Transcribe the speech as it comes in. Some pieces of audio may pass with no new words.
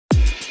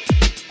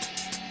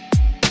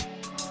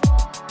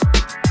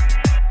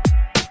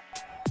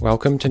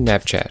Welcome to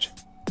NavChat,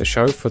 the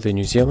show for the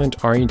New Zealand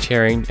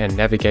orienteering and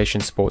navigation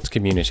sports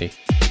community.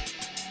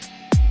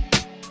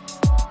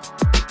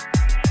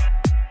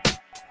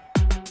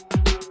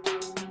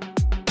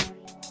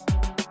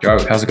 Joe,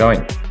 how's it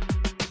going?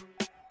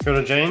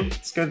 Good, Gene.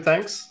 It's good,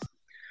 thanks.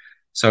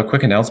 So a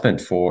quick announcement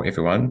for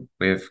everyone.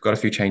 We've got a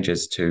few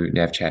changes to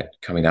NavChat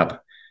coming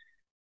up.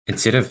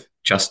 Instead of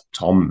just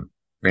Tom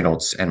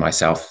Reynolds and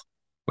myself,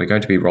 we're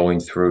going to be rolling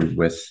through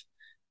with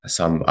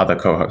some other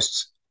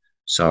co-hosts.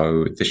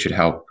 So this should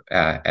help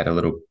add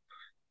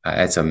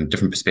some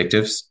different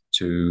perspectives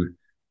to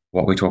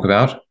what we talk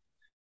about,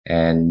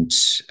 and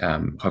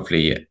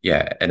hopefully,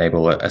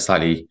 enable a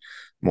slightly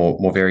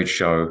more varied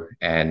show.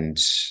 And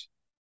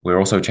we're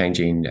also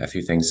changing a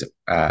few things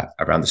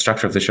around the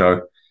structure of the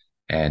show,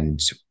 and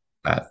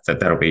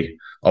that'll be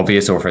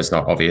obvious, or if it's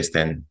not obvious,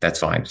 then that's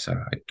fine. So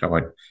I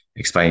won't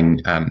explain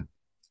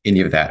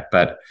any of that.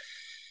 But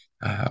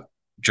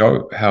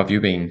Joe, how have you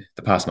been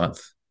the past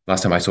month?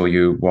 Last time I saw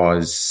you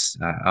was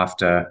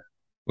after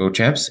World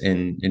Champs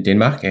in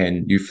Denmark,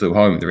 and you flew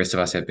home. The rest of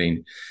us have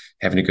been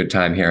having a good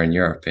time here in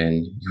Europe,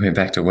 and you went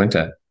back to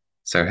winter.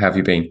 So how have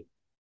you been?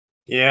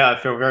 Yeah, I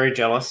feel very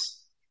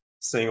jealous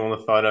seeing all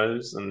the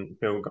photos and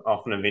feel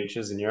off on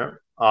adventures in Europe.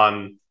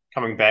 I'm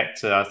coming back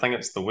to, I think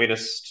it's the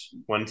wettest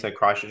winter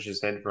Christchurch has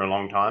had for a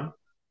long time.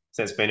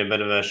 So it's been a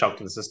bit of a shock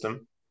to the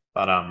system.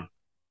 But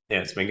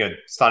yeah, it's been good.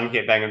 Starting to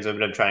get back into a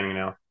bit of training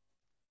now.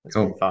 It's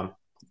Cool. been fun.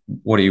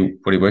 What are you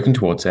working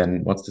towards,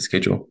 and what's the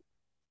schedule?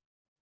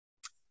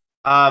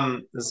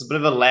 There's a bit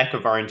of a lack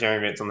of orienteering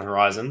events on the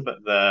horizon, but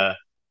the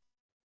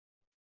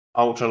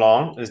ultra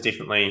long is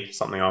definitely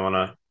something I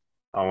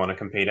wanna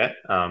compete at.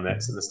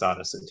 That's at the start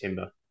of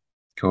September.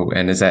 Cool.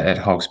 And is that at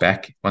Hog's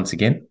Back once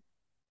again?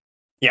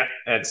 Yeah,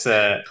 it's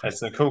a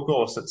cool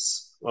course.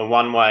 It's a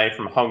one way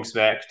from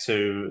Hogsback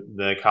to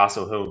the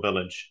Castle Hill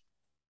Village.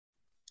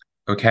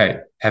 Okay.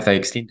 Have they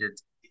extended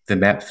the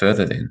map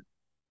further then?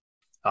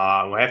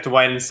 We'll have to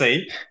wait and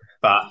see,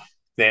 but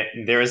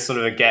there is sort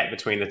of a gap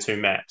between the two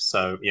maps.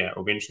 So yeah,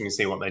 it'll be interesting to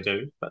see what they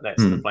do. But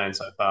that's the plan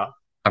so far.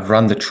 I've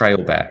run the trail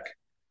back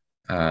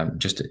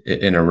just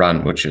in a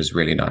run, which is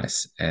really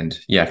nice. And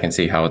yeah, I can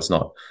see how it's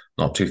not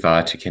too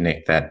far to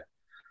connect that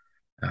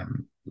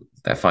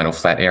final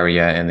flat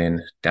area and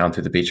then down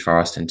through the beech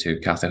forest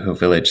into Castle Hill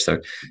Village. So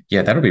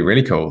yeah, that'll be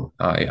really cool.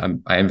 I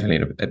am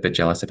feeling a bit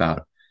jealous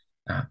about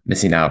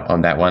missing out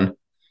on that one.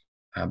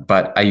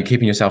 But are you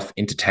keeping yourself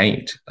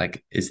entertained?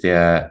 Like,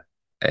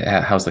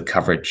 how's the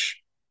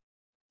coverage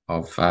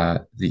of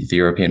the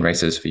European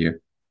races for you?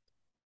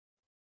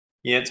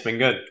 Yeah, it's been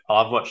good.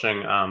 I love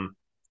watching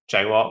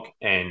Jaywalk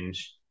and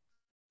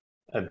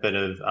a bit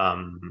of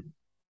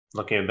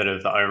looking at a bit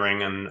of the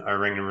O-ring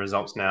and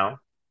results now.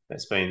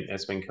 That's been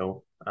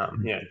cool.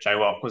 Yeah,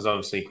 Jaywalk was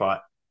obviously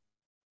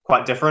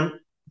quite different,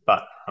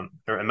 but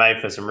it made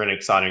for some really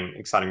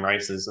exciting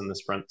races in the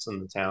sprints in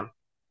the town.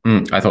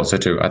 I thought so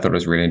too. I thought it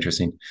was really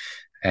interesting,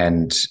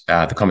 and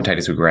the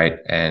commentators were great,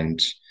 and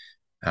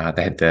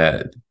they had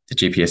the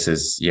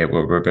GPSs. Yeah,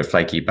 were a bit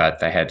flaky, but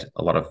they had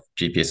a lot of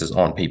GPSs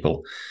on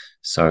people,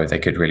 so they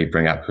could really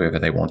bring up whoever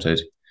they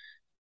wanted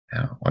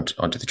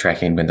onto the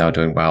tracking when they were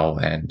doing well.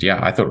 And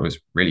yeah, I thought it was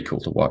really cool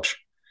to watch.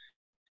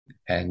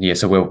 And yeah,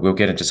 so we'll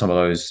get into some of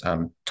those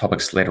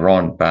topics later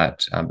on,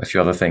 but a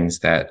few other things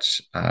that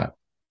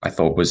I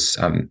thought was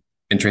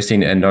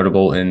interesting and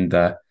notable in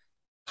the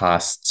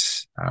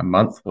past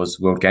month was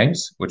World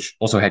Games, which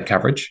also had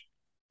coverage.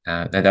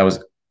 That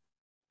was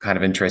kind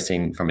of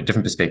interesting from a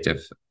different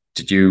perspective.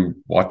 Did you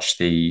watch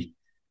the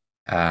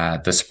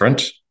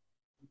sprint?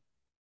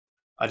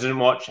 I haven't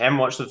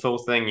watched the full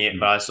thing yet,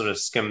 but I sort of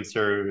skimmed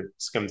through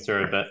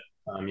a bit.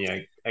 Yeah,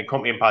 it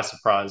caught me by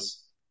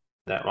surprise,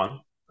 that one.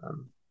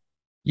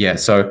 Yeah,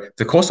 so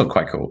the course looked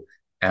quite cool.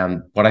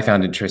 What I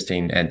found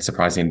interesting and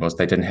surprising was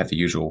they didn't have the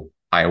usual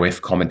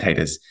IOF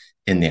commentators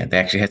in there. They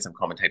actually had some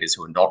commentators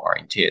who were not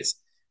orienteers.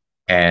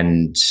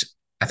 And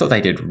I thought they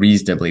did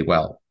reasonably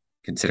well,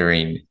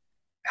 considering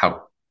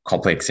how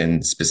complex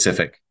and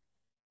specific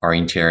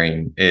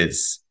orienteering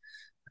is.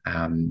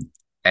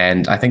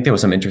 And I think there were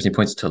some interesting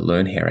points to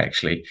learn here,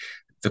 actually.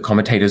 The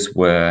commentators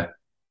were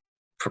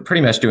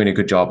pretty much doing a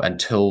good job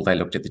until they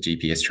looked at the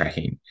GPS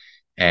tracking.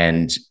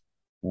 And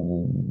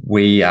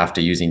we,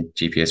 after using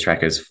GPS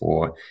trackers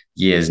for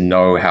years,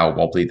 know how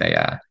wobbly they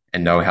are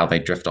and know how they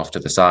drift off to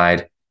the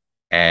side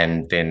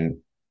and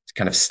then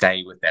kind of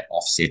stay with that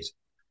offset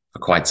for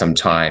quite some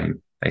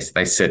time.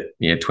 They sit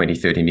 20,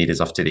 30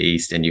 meters off to the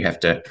east, and you have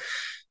to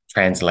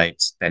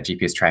translate that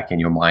GPS track in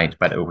your mind.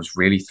 But it was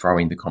really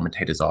throwing the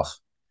commentators off.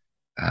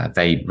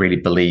 They really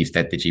believed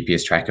that the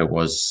GPS tracker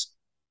was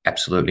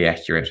absolutely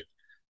accurate.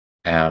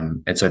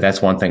 And so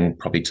that's one thing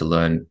probably to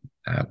learn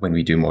when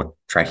we do more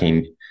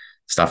tracking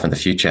stuff in the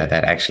future,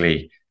 that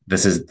actually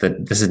this is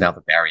now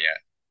the barrier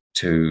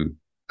to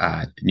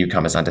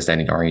newcomers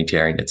understanding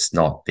orienteering. It's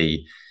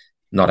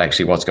not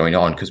actually what's going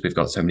on, because we've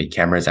got so many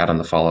cameras out in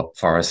the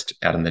forest,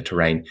 out in the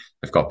terrain.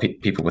 We've got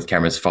people with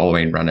cameras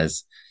following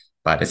runners,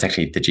 but it's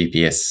actually the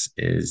GPS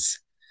is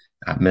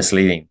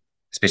misleading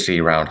especially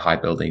around high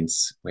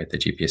buildings where the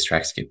GPS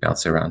tracks get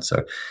bounced around.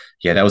 So,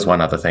 yeah, that was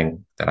one other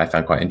thing that I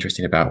found quite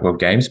interesting about World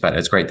Games. But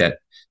it's great that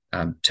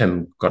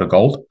Tim got a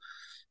gold.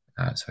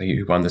 So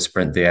he won the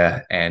sprint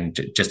there. And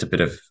just a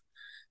bit of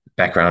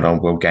background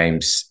on World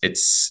Games,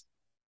 it's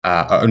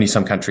only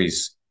some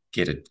countries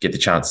get the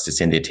chance to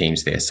send their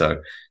teams there.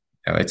 So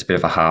it's a bit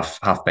of a half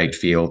baked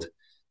field,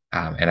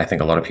 and I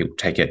think a lot of people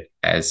take it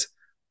as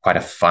quite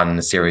a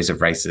fun series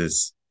of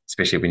races,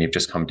 especially when you've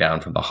just come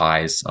down from the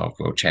highs of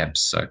world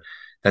champs. So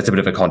that's a bit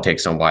of a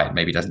context on why it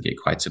maybe doesn't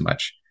get quite so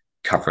much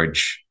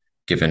coverage,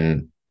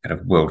 given kind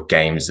of World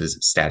Games'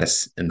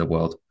 status in the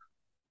world.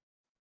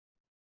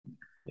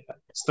 Yeah.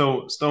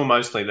 Still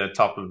mostly the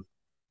top of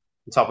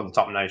the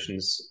top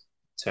nations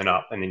turn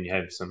up, and then you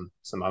have some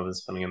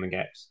others filling in the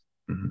gaps.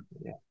 Mm-hmm.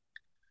 Yeah.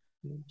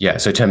 Yeah,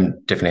 so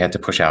Tim definitely had to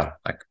push out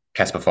like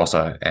Casper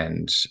Fossa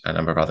and a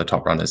number of other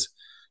top runners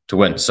to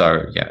win.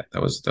 So yeah,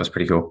 that was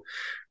pretty cool,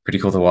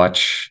 to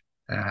watch,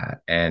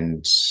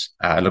 and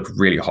it looked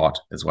really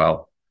hot as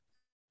well,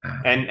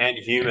 and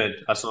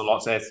humid. I saw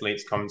lots of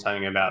athletes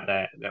commenting about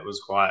that. That was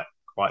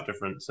quite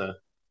different to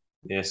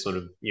their sort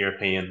of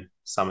European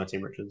summer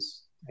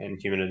temperatures and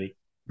humidity.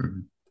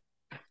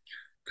 Mm-hmm.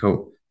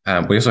 Cool.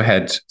 We also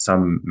had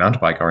some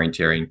mountain bike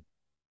orienteering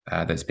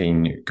that's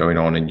been going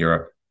on in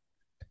Europe.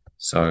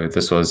 So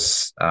this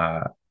was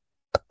a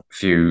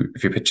few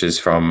pictures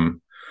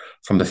from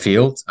the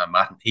field.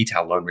 Martin Peet,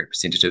 our lone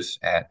representative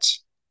at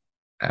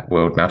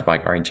World Mountain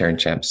Bike Orienteering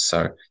Champs.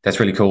 So that's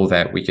really cool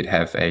that we could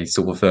have a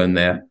silver fern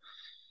there,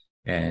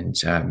 and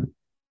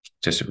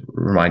just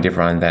remind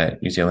everyone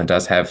that New Zealand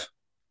does have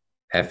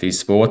these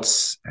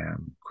sports.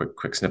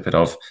 Quick snippet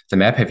of the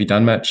map. Have you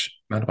done much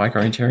mountain bike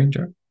orienteering,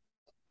 Joe?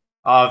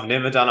 I've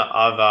never done it.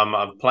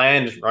 I've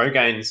planned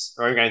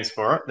Rogaines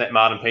for it that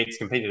Martin Peet's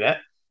competed at.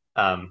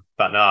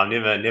 But no, I've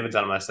never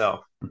done it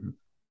myself. Mm-hmm.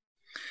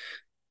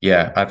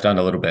 Yeah, I've done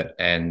a little bit,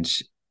 and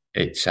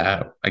it's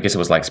I guess it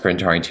was like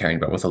sprint orienteering,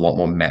 but with a lot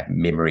more map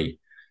memory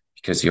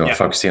because you're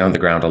focusing on the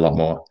ground a lot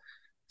more.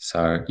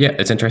 So yeah,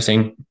 it's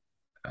interesting.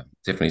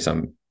 Definitely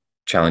some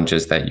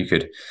challenges that you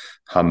could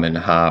hum and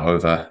ha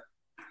over.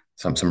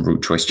 Some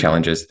route choice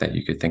challenges that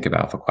you could think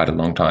about for quite a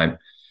long time.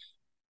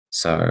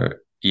 So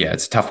yeah,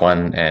 it's a tough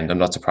one, and I'm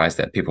not surprised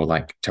that people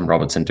like Tim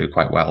Robertson do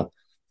quite well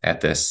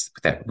at this,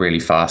 with that really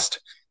fast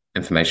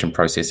information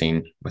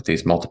processing with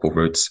these multiple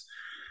routes.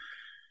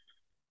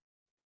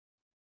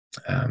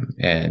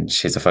 And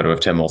here's a photo of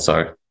Tim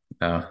also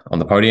on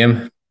the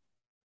podium.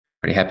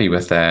 Pretty happy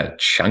with that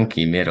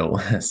chunky medal,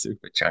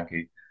 super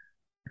chunky,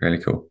 really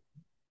cool.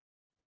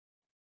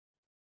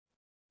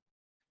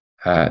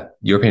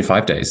 European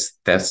 5 days.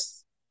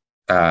 That's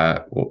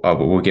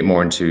we'll get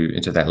more into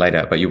that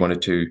later. But you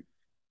wanted to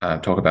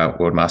talk about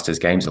World Masters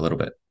Games a little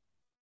bit.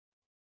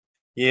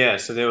 Yeah,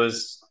 so there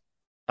was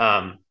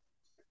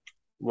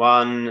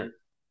one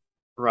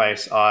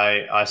race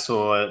I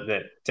saw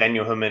that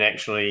Daniel Hillman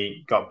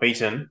actually got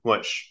beaten,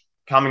 which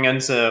coming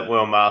into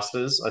World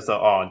Masters, I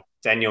thought, oh,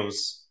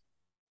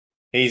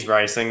 he's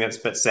racing. That's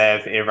a bit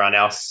sad for everyone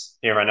else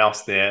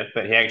there.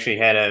 But he actually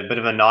had a bit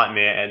of a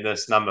nightmare at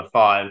this number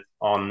 5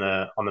 on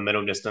the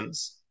middle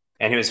distance,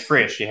 and he was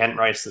fresh. He hadn't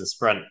raced the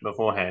sprint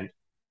beforehand.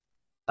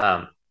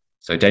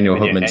 So Daniel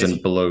Hillman's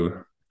in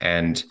blue,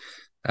 and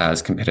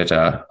his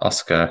competitor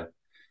Oscar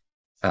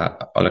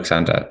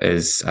Alexander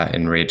is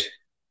in red.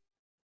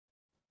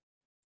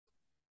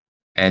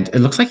 And it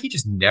looks like he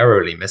just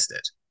narrowly missed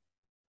it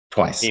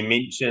twice. He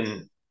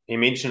mentioned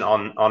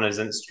on his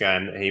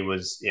Instagram that he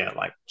was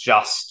like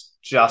just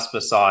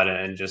beside it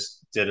and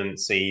just didn't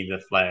see the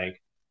flag.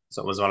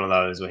 So it was one of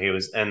those where he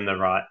was in the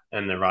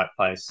right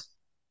place.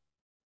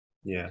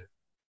 Yeah.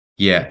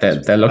 Yeah,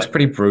 that looks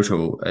pretty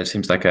brutal. It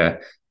seems like a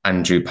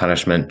undue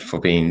punishment for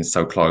being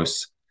so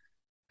close.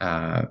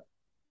 But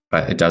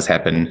it does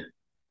happen.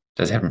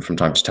 From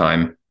time to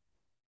time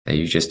that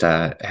you just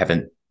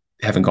haven't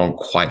gone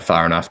quite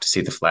far enough to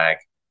see the flag,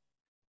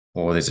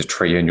 or there's a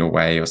tree in your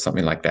way or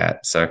something like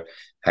that. So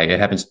hey, it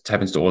happens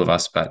to all of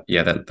us. But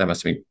yeah, that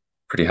must have been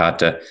pretty hard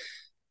to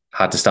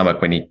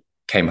stomach when he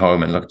came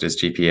home and looked at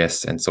his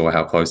GPS and saw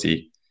how close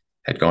he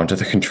had gone to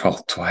the control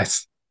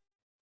twice.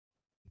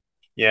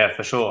 Yeah,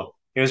 for sure.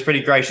 He was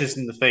pretty gracious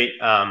in defeat.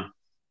 From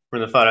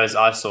the photos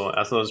I saw,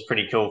 I thought it was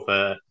pretty cool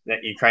for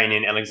that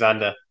Ukrainian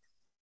Alexander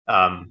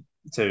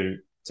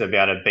to be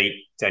able to beat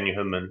Daniel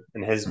Hillman.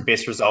 And his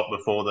best result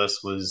before this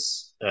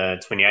was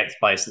 28th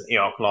place at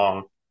Eok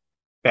Long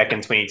back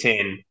in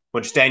 2010,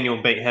 which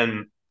Daniel beat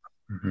him.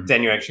 Mm-hmm.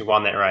 Daniel actually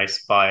won that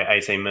race by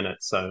 18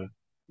 minutes. So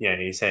yeah,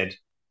 he's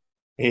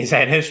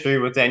had history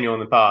with Daniel in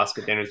the past,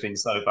 but Daniel's been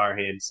so far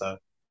ahead. So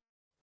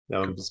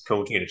that was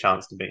cool to get a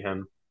chance to beat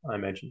him, I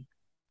imagine.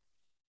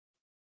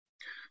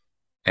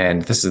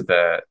 And this is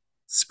the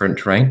sprint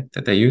terrain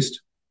that they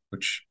used,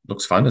 which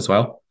looks fun as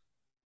well.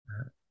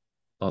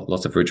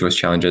 Lots of route choice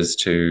challenges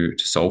to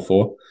solve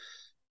for.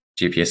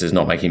 GPS is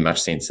not making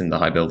much sense in the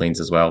high buildings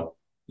as well.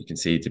 You can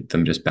see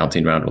them just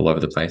bouncing around all over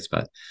the place,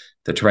 but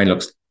the terrain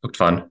looked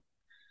fun.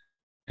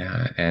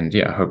 And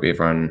yeah, I hope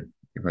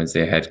everyone's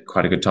there had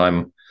quite a good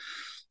time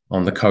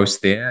on the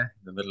coast there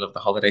in the middle of the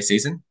holiday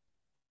season.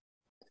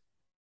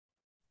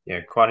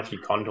 Yeah, quite a few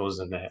contours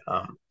in that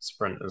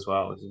sprint as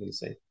well, as you can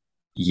see.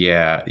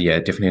 Yeah, yeah,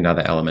 definitely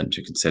another element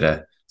to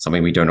consider,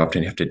 something we don't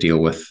often have to deal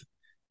with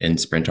in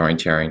sprint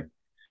orienteering,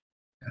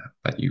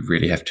 but you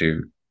really have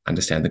to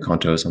understand the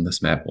contours on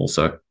this map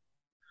also.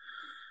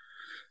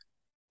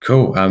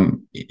 Cool.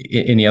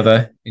 Any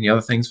other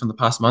things from the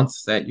past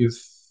month that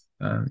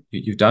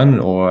you've done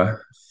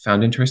or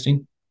found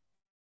interesting?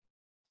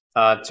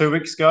 2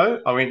 weeks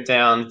ago, I went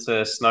down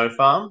to Snow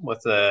Farm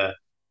with the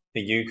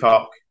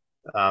UCOC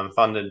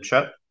funded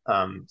trip.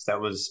 So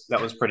that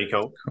was pretty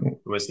cool. Cool.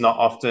 It was not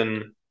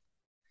often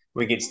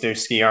we get to do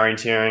ski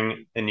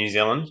orienteering in New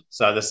Zealand.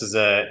 So this is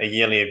a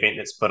yearly event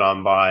that's put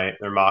on by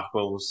the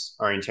Remarkables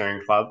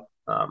Orienteering Club,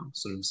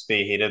 sort of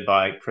spearheaded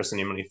by Chris and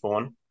Emily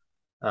Fawn.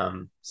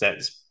 So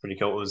that's pretty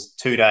cool. It was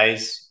 2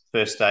 days.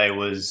 First day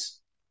was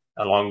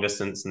a long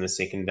distance, and the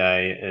second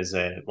day is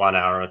a 1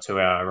 hour or 2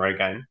 hour road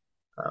game.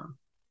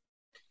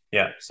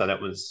 Yeah, so that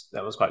was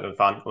quite good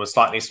fun. It was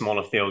slightly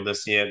smaller field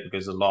this year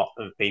because a lot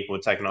of people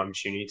had taken an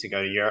opportunity to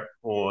go to Europe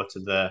or to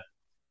the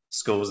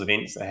schools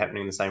events that are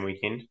happening the same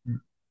weekend.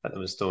 But it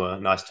was still a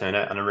nice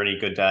turnout and a really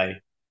good day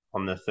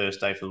on the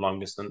first day for the long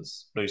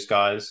distance. Blue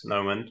skies,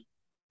 no wind.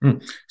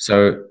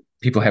 So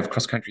people have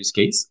cross country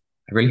skis.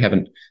 I really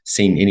haven't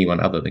seen anyone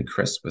other than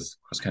Chris with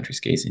cross country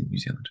skis in New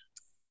Zealand.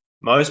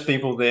 Most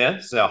people there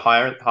so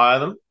hire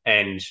them,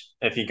 and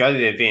if you go to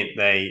the event,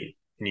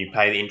 and you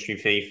pay the entry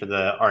fee for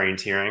the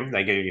orienteering,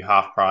 they give you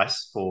half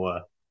price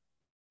for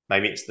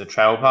maybe it's the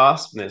trail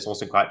pass, but it's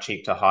also quite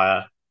cheap to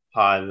hire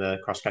the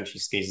cross country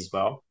skis as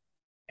well,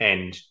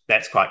 and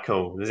that's quite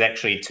cool. There's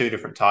actually two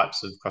different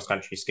types of cross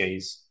country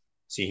skis,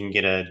 so you can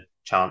get a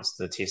chance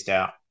to test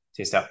out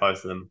both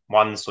of them.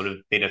 One's sort of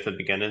better for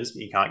beginners,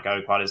 but you can't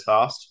go quite as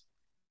fast,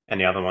 and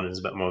the other one is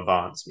a bit more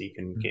advanced, but you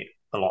can get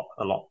a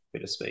lot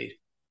better speed.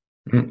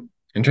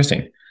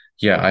 Interesting.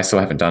 Yeah, I still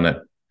haven't done it,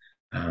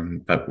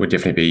 but would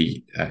definitely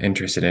be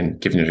interested in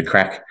giving it a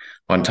crack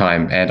one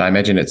time. And I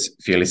imagine it's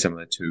fairly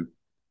similar to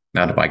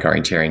mountain bike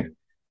orienteering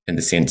in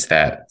the sense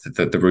that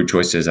the route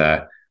choices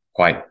are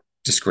quite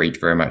discrete,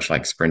 very much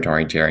like sprint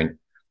orienteering.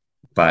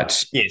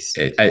 But Yes,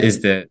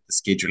 is the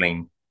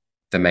scheduling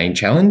the main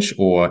challenge,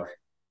 or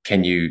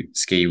can you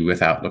ski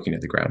without looking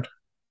at the ground?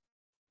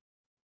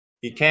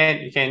 you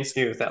can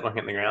ski without looking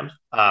at the ground.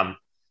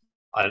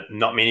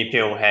 Not many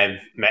people have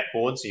map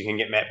boards. So you can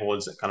get map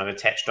boards that kind of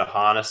attach to a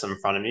harness in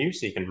front of you,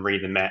 so you can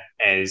read the map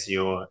as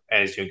you're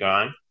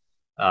going.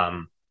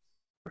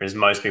 Whereas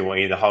most people are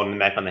either holding the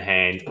map in the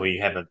hand, or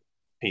you have a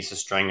piece of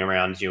string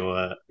around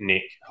your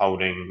neck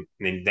holding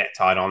and then that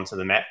tied onto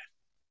the map.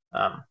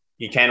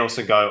 You can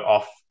also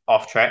go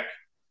off track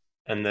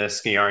in the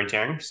ski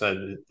orienteering,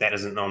 so that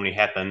doesn't normally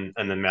happen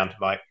in the mountain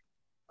bike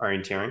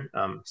orienteering.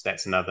 So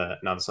that's another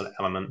sort of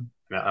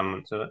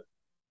element to it.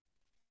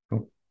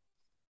 Cool.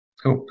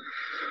 Cool.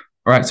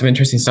 All right, some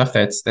interesting stuff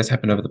that's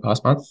happened over the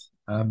past month.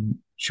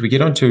 Should we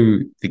get on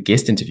to the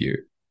guest interview?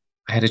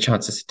 I had a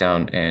chance to sit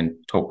down and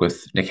talk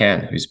with Nick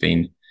Han, who's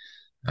been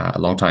a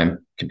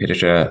long-time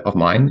competitor of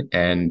mine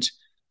and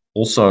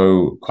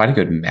also quite a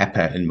good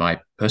mapper, in my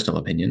personal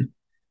opinion.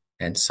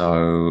 And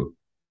so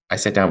I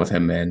sat down with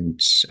him and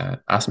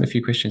asked him a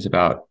few questions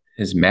about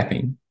his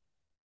mapping.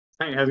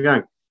 Hey, how's it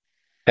going?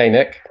 Hey,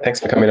 Nick, thanks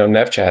for coming on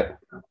NavChat.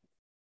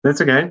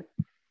 That's okay.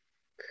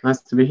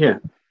 Nice to be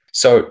here.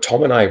 So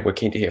Tom and I were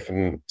keen to hear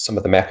from some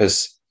of the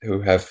mappers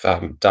who have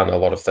done a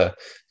lot of the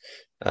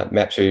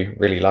maps we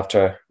really love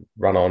to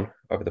run on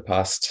over the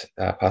past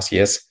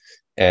years.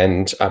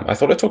 And I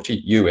thought I'd talk to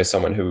you as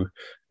someone who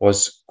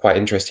was quite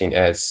interesting,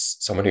 as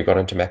someone who got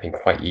into mapping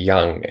quite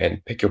young,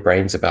 and pick your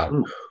brains about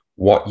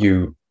what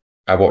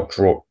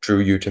drew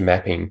you to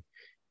mapping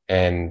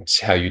and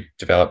how you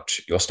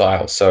developed your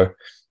style. So,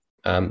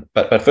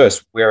 but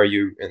first, where are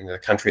you in the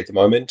country at the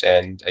moment,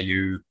 and are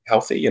you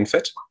healthy and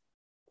fit?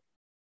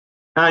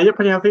 Yeah,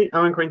 pretty healthy.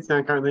 I'm in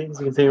Queenstown currently. As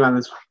you can see by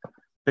this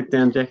thick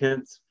down jacket,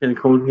 it's fairly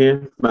cold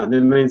here, but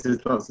that means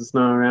there's lots of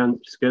snow around,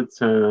 which is good.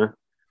 So,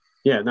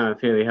 yeah, no,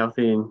 fairly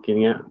healthy and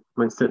getting out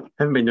amongst it.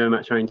 Haven't been doing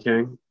much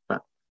orienteering,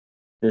 but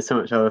there's so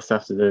much other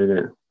stuff to do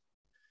that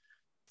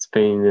it's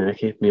been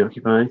keeping me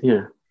occupied.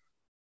 Yeah.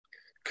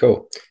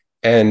 Cool.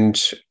 And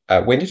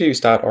when did you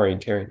start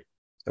orienteering?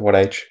 At what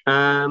age?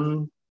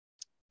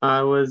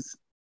 I was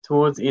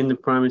towards the end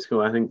of primary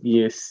school, I think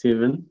year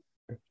 7.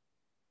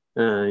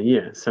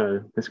 Yeah,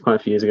 so that's quite a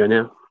few years ago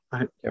now.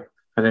 Yep.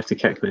 I'd have to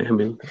calculate how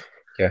many.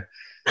 Yeah.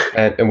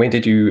 And when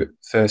did you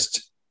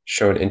first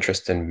show an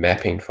interest in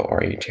mapping for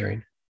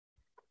orienteering?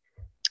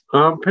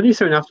 Pretty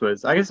soon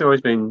afterwards. I guess I've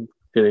always been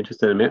fairly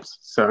interested in maps,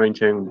 so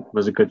orienteering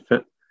was a good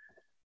fit.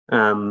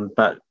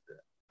 But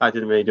I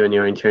didn't really do any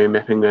orienteering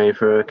mapping maybe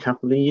for a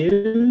couple of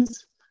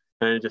years.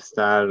 And I just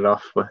started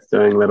off with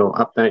doing little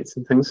updates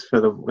and things for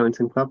the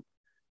Wellington Club,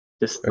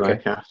 just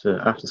like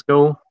after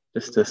school,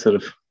 just to sort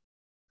of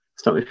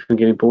stop me from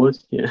getting bored.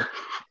 Yeah.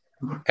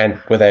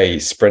 And were they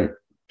sprint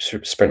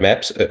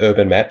maps,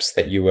 urban maps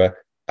that you were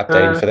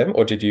updating for them,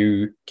 or did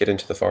you get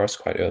into the forest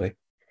quite early?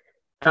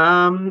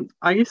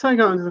 I guess I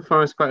got into the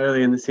forest quite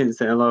early in the sense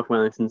that a lot of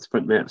Wellington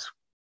sprint maps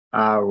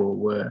are or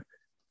were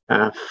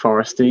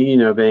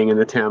foresty, being in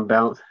the town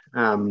belt.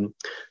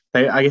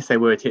 I guess they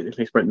were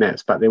technically sprint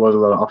maps, but there was a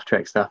lot of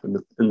off-track stuff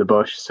in the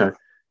bush. So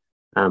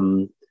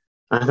um,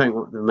 I think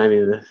maybe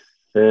the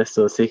first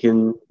or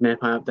second map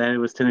I updated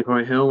was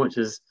Tinnacory Hill, which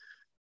is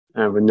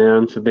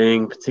renowned for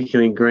being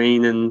particularly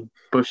green and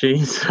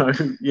bushy. So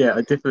yeah,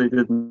 I definitely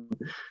didn't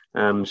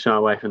shy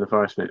away from the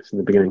forest maps in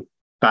the beginning.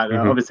 But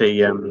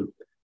obviously,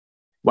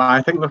 well,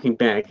 I think looking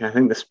back, I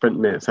think the sprint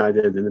maps I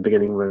did in the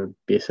beginning were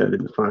better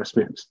than the forest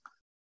maps.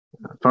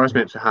 Forest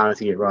maps are harder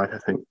to get right, I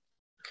think.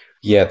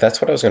 Yeah,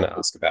 that's what I was going to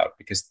ask about,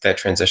 because that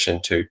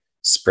transition to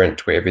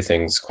sprint where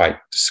everything's quite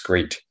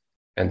discrete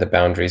and the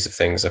boundaries of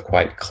things are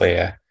quite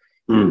clear,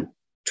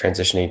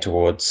 transitioning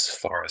towards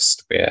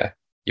forest where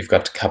you've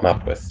got to come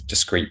up with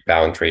discrete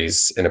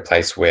boundaries in a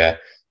place where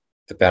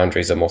the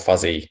boundaries are more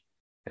fuzzy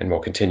and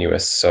more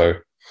continuous. So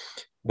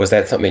was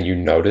that something you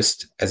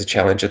noticed as a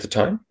challenge at the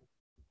time?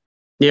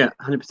 Yeah,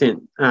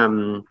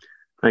 100%.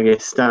 I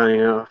guess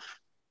starting off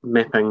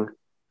mapping,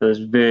 it was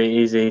very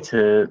easy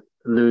to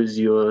lose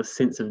your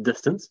sense of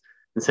distance.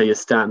 And so you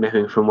start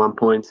mapping from one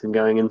point and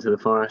going into the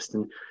forest,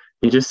 and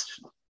you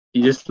just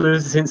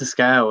lose the sense of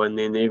scale, and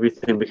then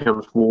everything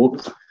becomes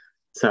warped.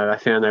 So I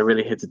found I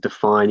really had to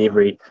define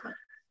every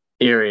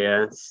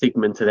area,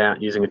 segment it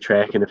out using a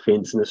track and a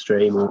fence and a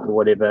stream or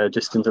whatever,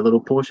 just into little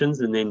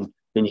portions, and then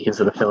you can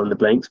sort of fill in the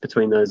blanks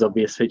between those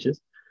obvious features.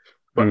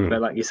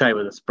 But like you say,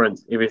 with a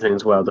sprint,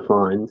 everything's well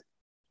defined.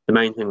 The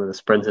main thing with a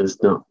sprint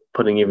is not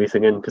putting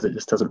everything in because it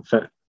just doesn't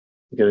fit.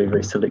 You've got to be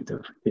very selective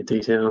with your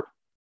detail.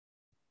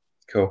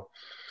 Cool.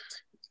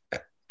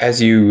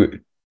 As you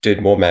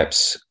did more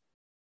maps,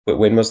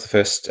 when was the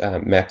first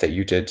map that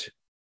you did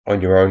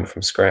on your own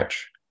from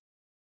scratch?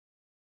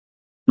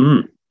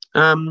 Would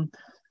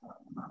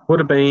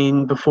have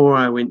been before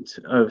I went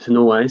over to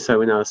Norway, so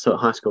when I was still at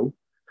high school.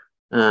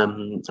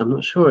 I'm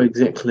not sure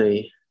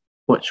exactly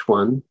which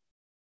one.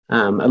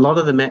 A lot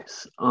of the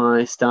maps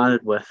I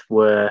started with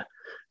were,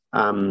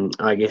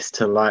 I guess,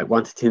 to like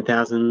 1 to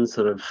 10,000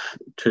 sort of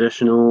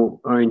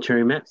traditional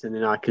orienteering maps, and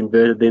then I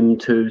converted them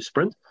to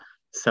sprint.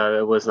 So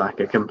it was like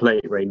a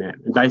complete remap,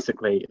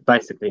 basically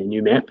a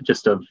new map,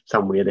 just of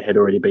somewhere that had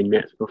already been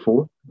mapped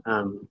before.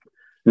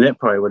 And that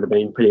probably would have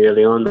been pretty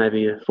early on,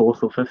 maybe the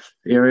fourth or fifth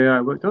area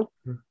I worked on.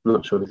 I'm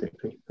not sure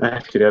exactly. I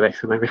have to go back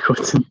to my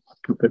records and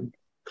confirm.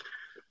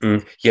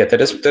 Yeah,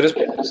 that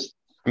is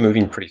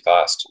moving pretty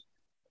fast.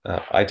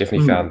 I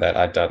definitely found that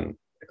I'd done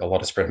a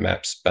lot of sprint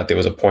maps, but there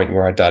was a point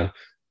where I'd done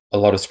a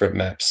lot of sprint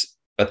maps,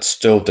 but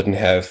still didn't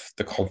have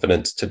the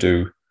confidence to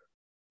do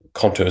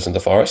contours in the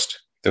forest.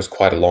 There was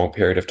quite a long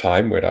period of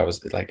time where I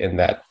was like in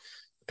that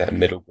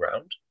middle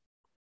ground.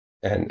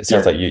 And it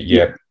sounds like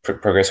you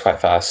progress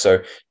quite fast. So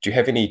do you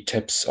have any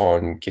tips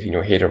on getting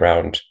your head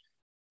around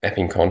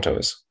mapping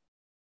contours?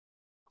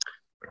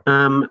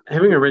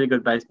 Having a really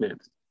good base map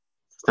to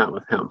start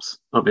with helps,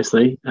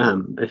 obviously.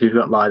 If you've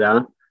got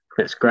LiDAR,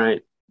 that's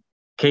great.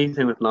 Key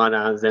thing with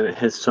LiDAR is that it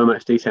has so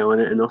much detail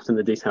in it, and often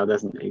the detail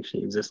doesn't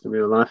actually exist in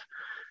real life.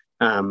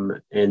 And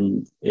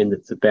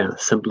it's about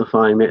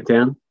simplifying that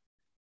down.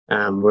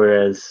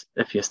 Whereas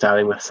if you're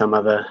starting with some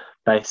other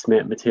base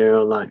map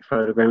material like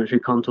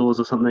photogrammetry contours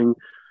or something,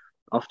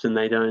 often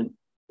they don't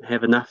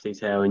have enough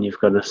detail, and you've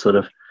got to sort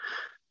of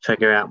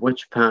figure out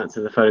which parts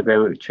of the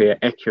photogrammetry are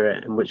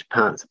accurate and which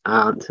parts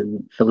aren't,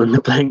 and fill in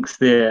the blanks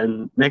there.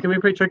 And that can be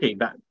pretty tricky,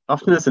 but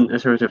often it's an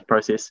iterative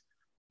process.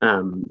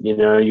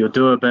 You'll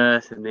do a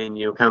bit and then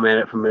you'll come at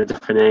it from a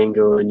different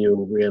angle and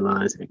you'll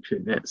realize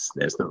actually that's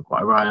not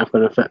quite right. I've got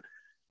to fit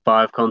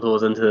 5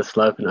 contours into the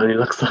slope and it only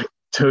looks like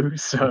 2,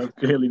 so I've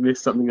clearly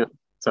messed something up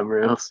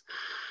somewhere else.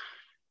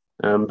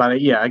 But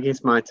I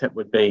guess my tip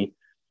would be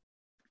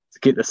to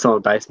get the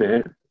solid base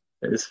map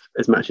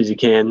as much as you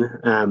can,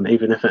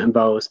 even if it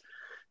involves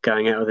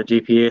going out with a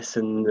GPS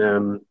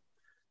and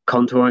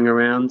contouring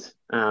around.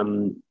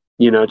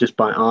 Just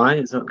by eye,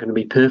 it's not going to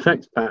be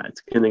perfect, but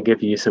it's going to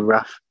give you some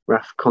rough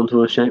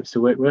contour shapes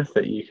to work with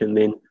that you can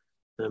then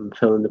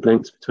fill in the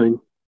blanks between.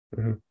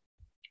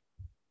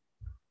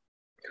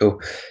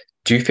 Cool.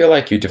 Do you feel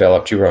like you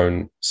developed your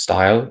own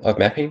style of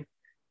mapping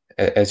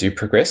as you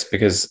progress?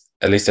 Because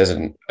at least as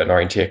an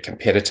orienteer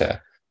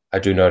competitor, I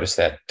do notice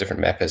that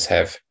different mappers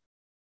have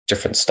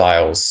different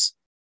styles,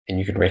 and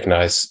you can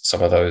recognize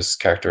some of those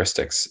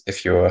characteristics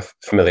if you're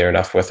familiar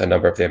enough with a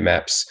number of their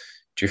maps.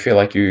 Do you feel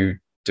like you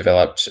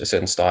developed a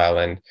certain style,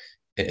 and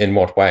in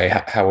what way?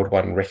 How would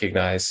one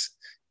recognize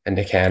a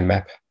Nikan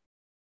map?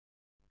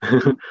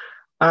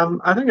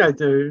 I think I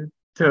do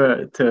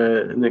to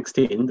an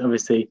extent.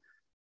 Obviously,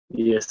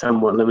 you're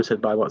somewhat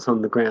limited by what's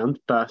on the ground,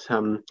 but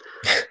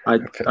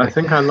I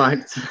think I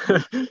liked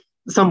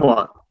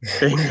somewhat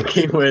being the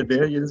key word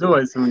there. There's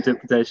always some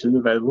interpretation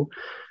available.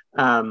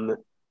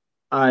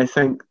 I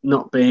think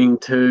not being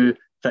too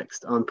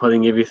fixed on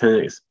putting everything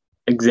in its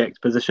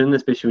exact position,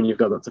 especially when you've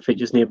got lots of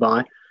features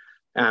nearby.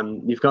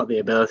 You've got the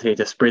ability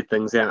to spread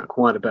things out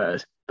quite a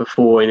bit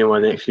before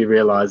anyone actually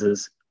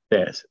realizes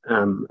that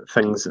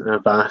things are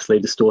vastly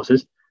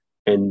distorted.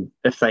 And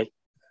if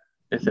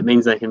it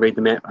means they can read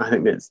the map, I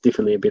think that's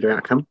definitely a better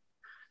outcome.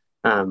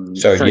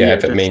 So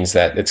if it means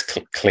that it's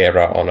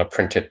clearer on a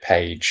printed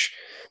page,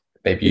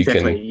 maybe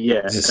exactly, you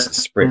can just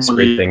spread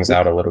things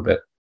out a little bit.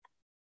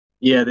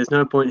 Yeah, there's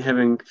no point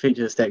having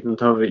features stacked on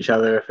top of each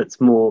other if it's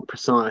more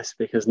precise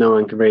because no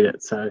one can read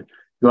it. So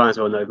you might as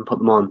well not even put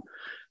them on.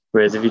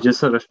 Whereas if you just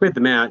sort of spread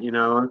them out,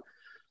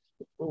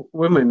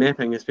 when we're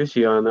mapping,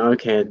 especially on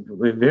OCAD,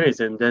 we're very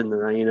zoomed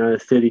in,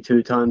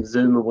 32 times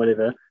zoom or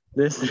whatever.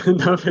 There's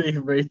nobody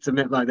reads a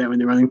map like that when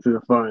they're running through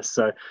the forest.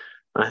 So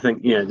I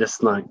think,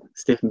 just like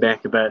stepping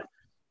back a bit,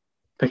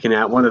 picking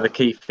out what are the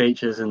key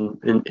features and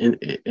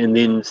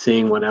then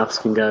seeing what else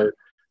can go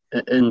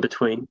in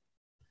between.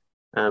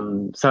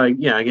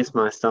 I guess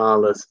my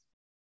style is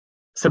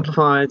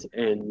simplified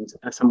and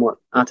somewhat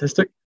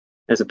artistic,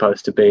 as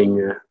opposed to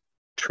being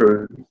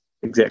true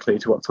exactly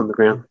to what's on the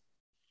ground.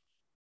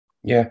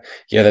 Yeah,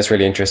 that's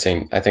really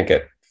interesting. I think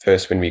at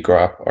first when we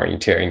grow up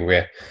orienteering,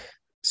 we're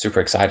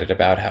super excited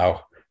about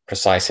how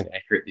precise and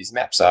accurate these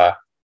maps are.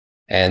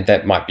 And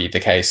that might be the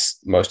case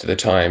most of the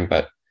time,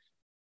 but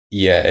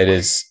it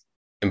is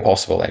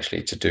impossible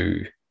actually to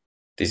do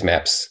these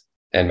maps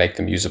and make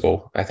them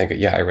usable. I think,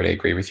 I really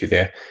agree with you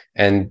there.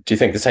 And do you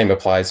think the same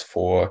applies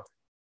for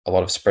a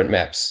lot of sprint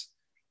maps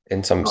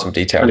in some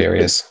detailed 100%.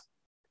 Areas?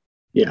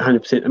 Yeah,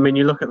 100%. I mean,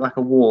 you look at like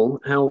a wall,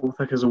 how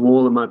thick is a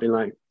wall? It might be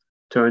like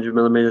 200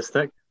 millimeters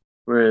thick,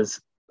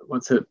 whereas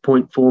what's it,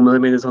 0.4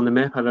 millimeters on the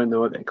map? I don't know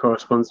what that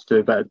corresponds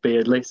to, but it'd be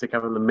at least a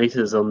couple of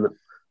meters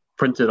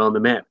printed on the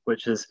map,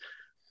 which is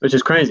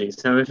crazy.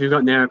 So if you've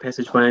got narrow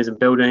passageways and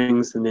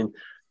buildings, and then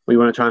we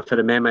want to try and fit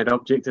a man-made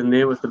object in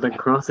there with the big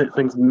cross, that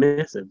thing's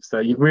massive. So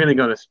you've really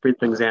got to spread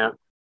things out.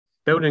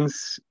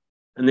 Buildings,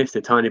 unless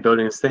they're tiny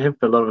buildings, they have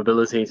a lot of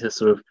ability to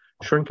sort of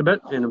shrink a bit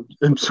and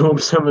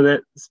absorb some of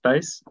that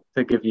space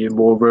to give you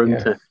more room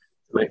to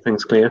make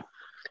things clear.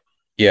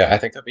 Yeah, I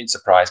think I've been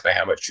surprised by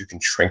how much you can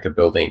shrink a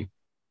building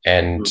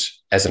and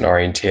as an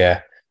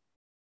orienteer,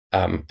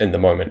 in the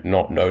moment,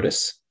 not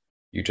notice.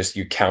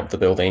 You count the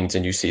buildings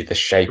and you see the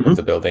shape of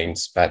the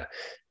buildings, but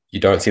you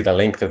don't see the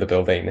length of the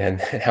building and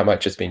how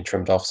much it's been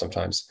trimmed off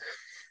sometimes.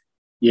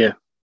 Yeah.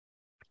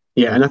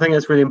 And I think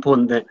it's really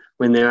important that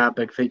when there are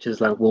big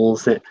features like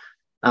walls that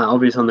are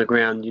obvious on the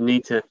ground, you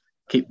need to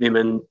keep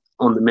them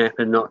on the map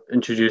and not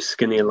introduce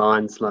skinnier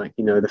lines like,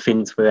 the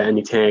fence without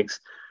any tags,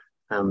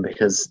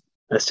 because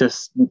it's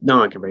just, no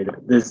one can read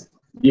it.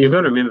 You've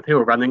got to remember,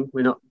 people are running.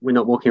 We're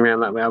not walking around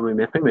like we are when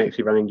we're mapping. They're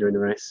actually running during the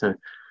race. So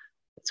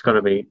it's got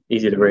to be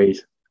easy to read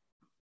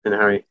in a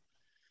hurry.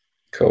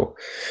 Cool.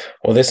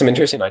 Well, there's some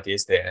interesting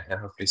ideas there, and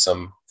hopefully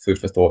some food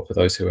for thought for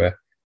those who are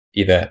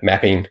either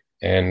mapping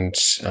and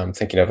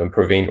thinking of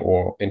improving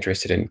or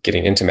interested in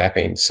getting into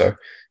mapping. So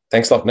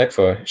thanks a lot, Nick,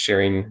 for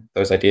sharing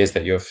those ideas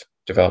that you've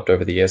developed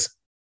over the years.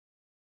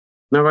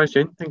 No worries,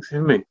 Gene. Thanks for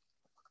having me.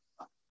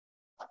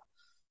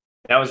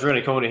 That was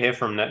really cool to hear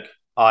from Nick.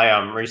 I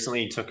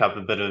recently took up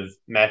a bit of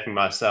mapping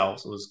myself.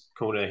 So it was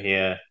cool to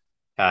hear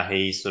how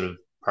he sort of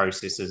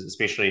processes,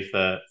 especially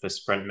for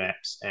sprint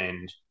maps,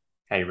 and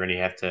how you really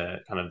have to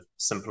kind of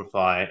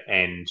simplify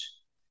and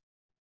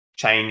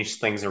change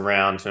things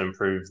around to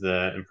improve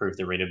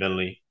the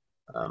readability.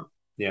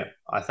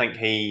 I think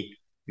he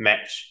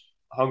mapped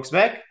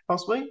Hogsback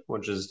possibly,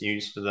 which is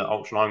used for the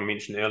ultraline we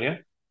mentioned earlier.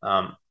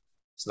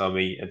 So there'll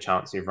be a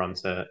chance for everyone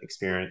to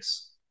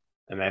experience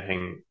a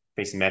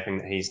piece of mapping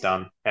that he's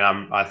done. And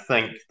I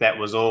think that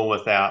was all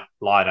without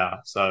LiDAR.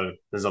 So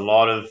there's a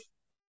lot of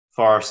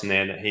forest in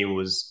there that he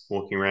was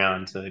walking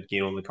around to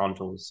get all the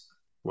contours,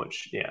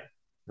 which,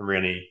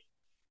 really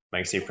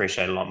makes you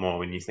appreciate a lot more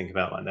when you think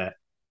about it like that.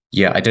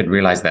 Yeah, I didn't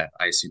realize that.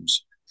 I assumed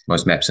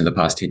most maps in the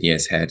past 10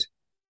 years had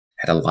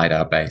a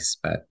LiDAR base,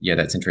 but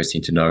that's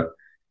interesting to know.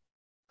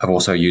 I've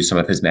also used some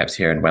of his maps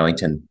here in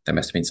Wellington. That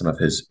must have been some of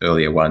his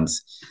earlier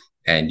ones.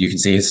 And you can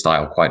see his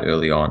style quite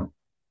early on.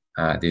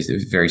 There's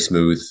very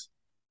smooth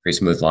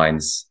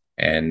lines,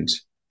 and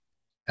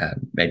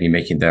maybe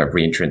making the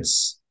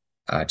reentrance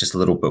just a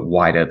little bit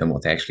wider than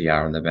what they actually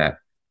are on the map,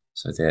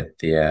 so that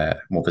they're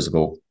more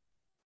visible.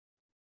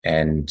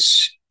 And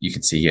you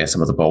can see,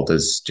 some of the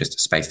boulders just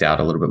spaced out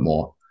a little bit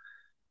more.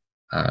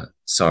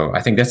 So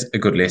I think that's a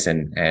good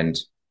lesson. And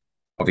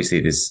obviously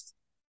there's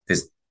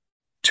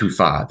too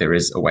far. There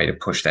is a way to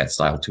push that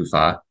style too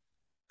far.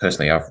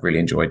 Personally, I've really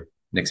enjoyed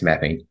Nick's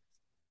mapping.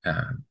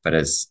 But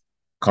as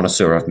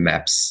connoisseur of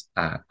maps,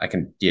 I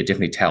can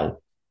definitely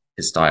tell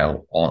his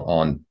style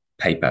on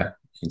paper.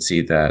 You can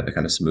see the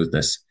kind of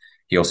smoothness.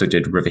 He also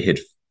did Riverhead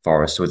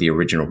Forest, or the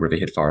original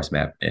Riverhead Forest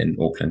map in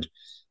Auckland,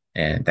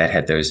 and that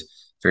had those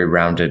very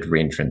rounded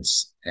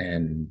reentrance,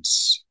 and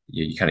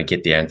you kind of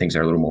get there and things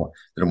are a little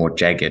more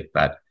jagged,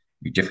 but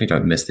you definitely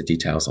don't miss the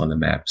details on the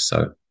map.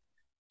 So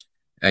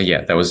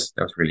that was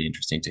really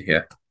interesting to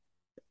hear.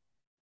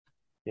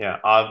 Yeah,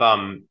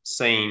 I've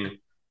seen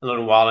a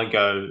little while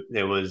ago,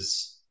 there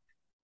was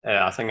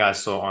I think I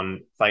saw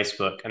on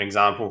Facebook an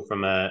example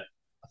from I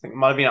think it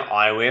might have been an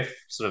IOF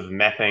sort of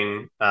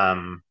mapping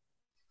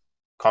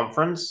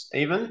conference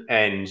even,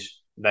 and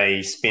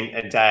they spent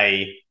a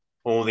day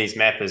all these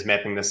mappers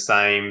mapping the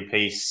same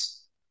piece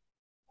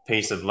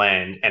of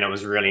land, and it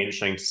was really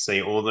interesting to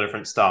see all the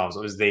different styles.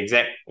 It was the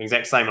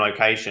exact same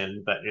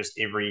location, but just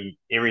every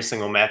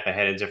single mapper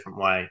had a different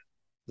way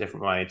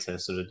to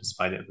sort of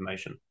display the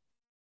information.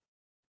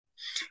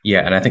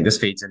 Yeah, and I think this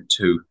feeds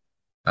into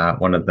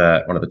one of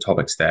the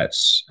topics that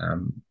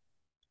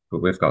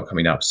we've got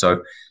coming up.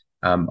 So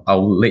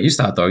I'll let you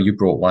start though. You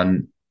brought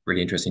one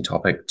really interesting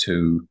topic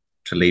to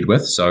lead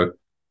with. So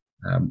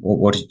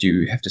what did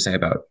you have to say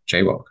about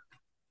JWOC?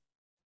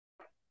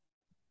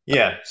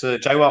 Yeah, so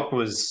JWOC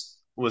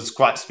was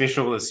quite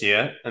special this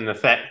year in the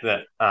fact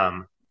that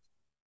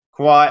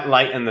quite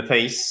late in the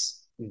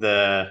piece,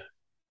 the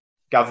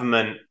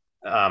government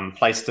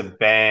placed a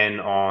ban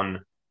on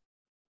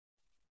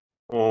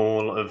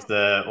all of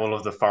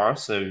the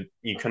forest, so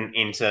you couldn't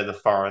enter the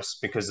forest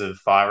because of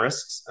fire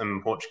risks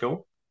in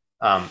Portugal.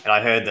 And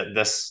I heard that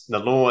the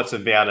law to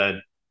be able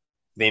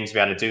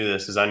to do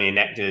this is only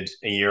enacted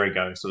a year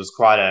ago, so it was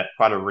quite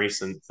a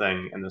recent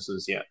thing, and this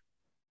was a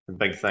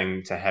big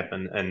thing to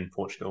happen in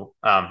Portugal.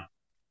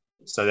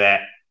 So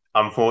that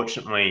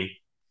unfortunately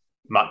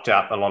mucked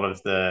up a lot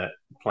of the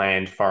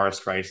planned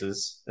forest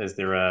races, as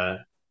there are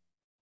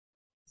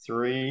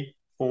 3-4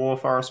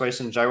 forest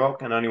races in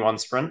JWOC and only one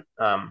sprint.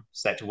 So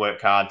they had to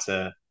work hard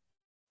to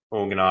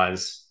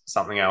organise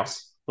something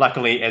else.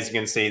 Luckily, as you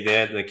can see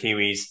there, the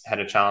Kiwis had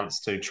a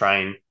chance to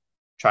train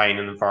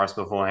in the forest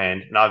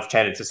beforehand, and I've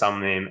chatted to some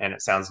of them, and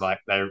it sounds like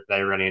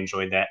they really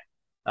enjoyed that.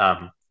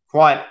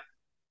 Quite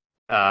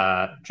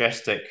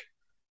drastic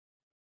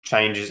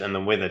changes in the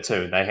weather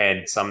too. They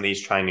had some of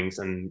these trainings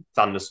in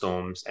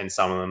thunderstorms and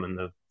some of them in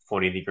the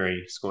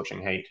 40-degree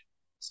scorching heat.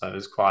 So it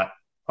was quite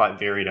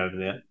varied over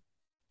there.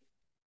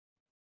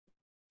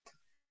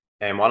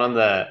 And one of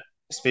the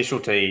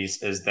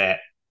specialties is that,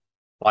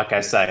 like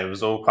I say, it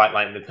was all quite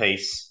late in the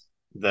piece.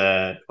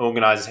 The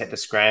organisers had to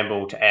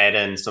scramble to add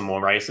in some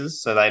more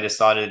races. So they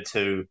decided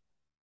to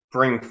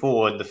bring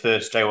forward the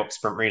first JWOC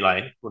Sprint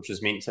Relay, which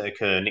was meant to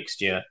occur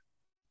next year.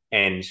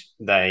 And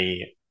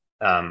they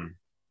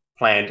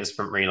planned a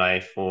sprint relay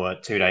for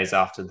 2 days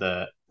after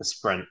the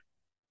sprint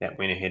that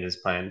went ahead as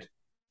planned.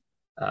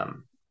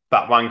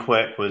 But one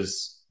quirk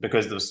was,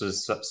 because this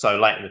was so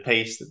late in the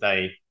piece, that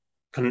they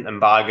couldn't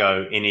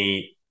embargo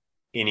any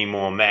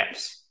more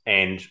maps,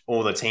 and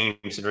all the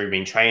teams had already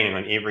been training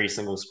on every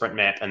single sprint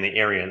map in the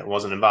area that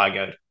wasn't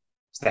embargoed.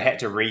 So they had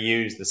to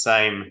reuse the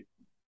same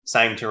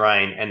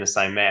terrain and the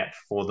same map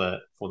for the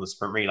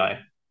sprint relay.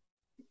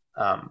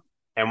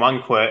 And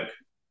one quirk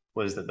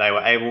was that they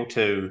were able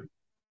to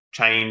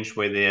change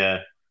where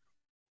their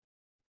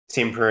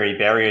temporary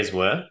barriers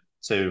were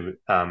to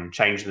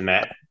change the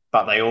map,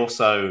 but they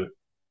also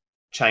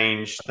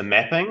changed the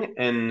mapping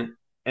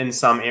in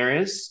some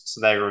areas.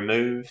 So they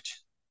removed,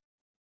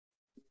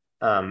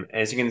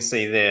 as you can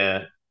see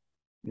there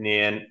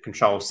near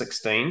control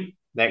 16,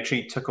 they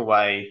actually took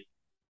away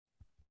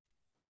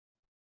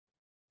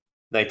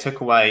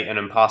an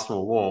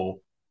impassable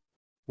wall,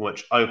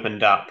 which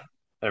opened up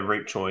a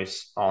route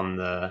choice on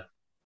the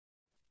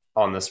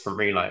sprint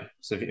relay.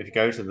 So if you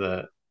go to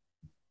the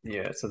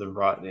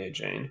right there,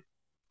 Gene.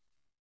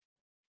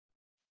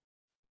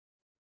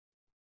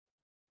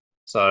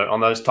 So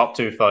on those top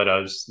two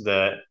photos,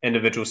 the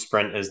individual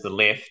sprint is the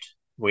left,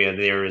 where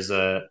there is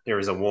a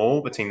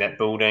wall between that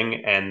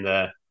building and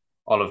the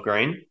olive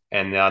green,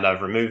 and now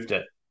they've removed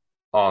it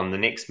on the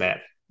next map,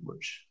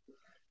 which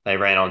they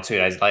ran on 2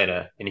 days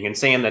later. And you can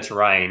see in the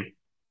terrain,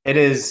 it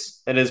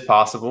is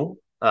passable.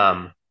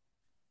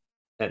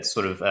 It's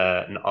sort of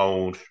an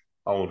old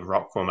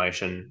rock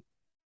formation,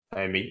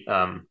 maybe.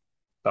 But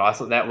I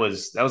thought that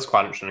was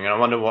quite interesting, and I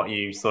wonder what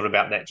you thought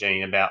about that,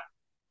 Gene, about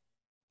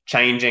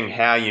changing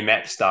how you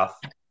map stuff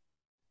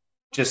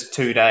just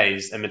 2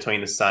 days in between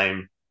the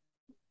same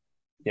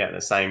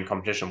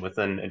competition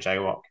within a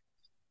JWOC.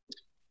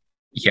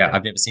 Yeah,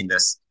 I've never seen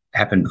this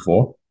happen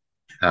before,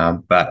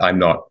 but I'm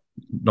not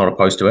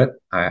opposed to it.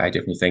 I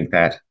definitely think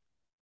that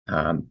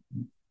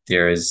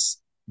there is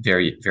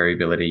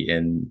variability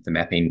in the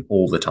mapping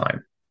all the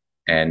time,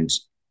 and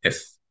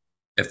if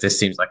this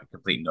seems like a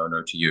complete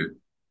no-no to you,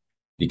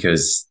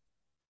 because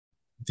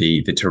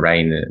the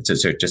terrain,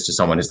 so just to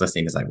someone who's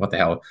listening, is like, what the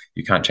hell?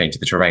 You can't change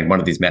the terrain.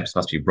 One of these maps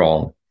must be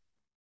wrong.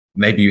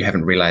 Maybe you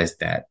haven't realized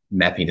that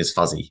mapping is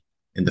fuzzy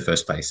in the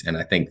first place, and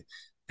I think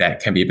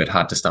that can be a bit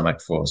hard to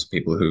stomach for some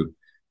people who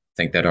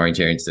think that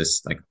orienteering is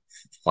this like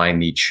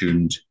finely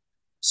tuned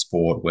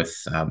sport with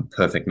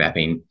perfect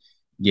mapping.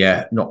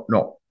 Yeah, not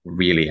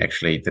really.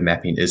 Actually, the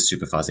mapping is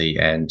super fuzzy,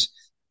 and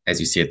as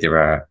you said, there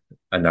are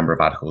a number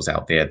of articles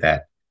out there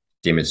that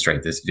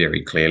demonstrate this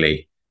very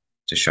clearly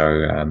to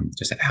show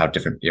just how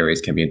different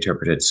areas can be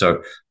interpreted.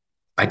 So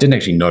I didn't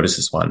actually notice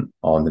this one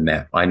on the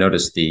map. I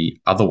noticed the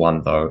other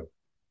one, though,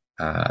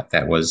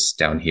 that was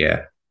down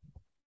here,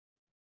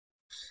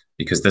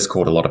 because this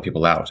caught a lot of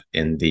people out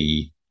in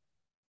the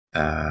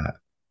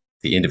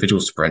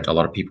individual sprint. A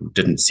lot of people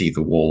didn't see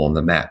the wall on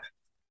the map,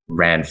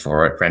 ran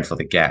for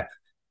the gap,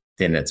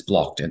 then it's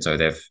blocked. And so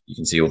you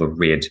can see all the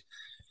red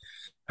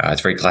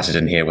It's very cluttered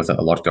in here with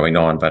a lot going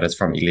on, but it's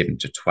from 11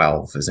 to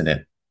 12, isn't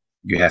it?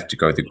 You have to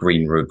go the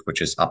green route,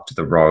 which is up to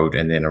the road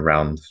and then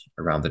around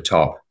the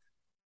top.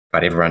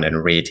 But everyone in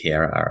red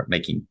here are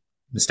making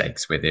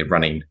mistakes where they're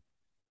trying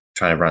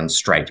to run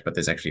straight, but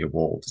there's actually a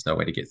wall. There's no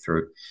way to get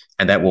through.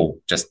 And that wall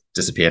just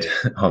disappeared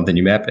on the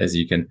new map, as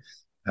you can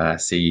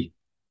see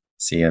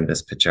in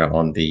this picture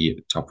on the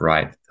top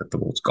right, that the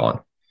wall's gone.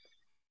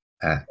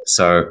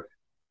 So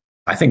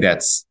I think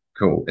that's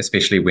cool,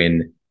 especially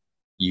when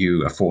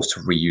you are forced to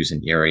reuse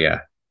an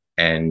area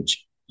and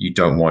you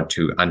don't want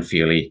to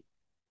unfairly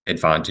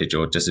advantage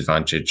or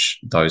disadvantage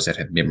those that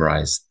have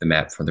memorized the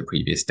map from the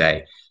previous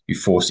day. You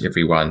force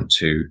everyone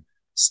to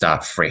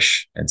start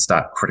fresh and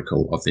start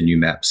critical of the new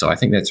map. So I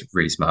think that's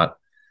really smart.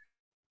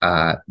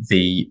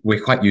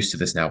 We're quite used to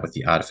this now with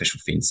the artificial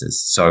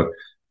fences. So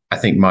I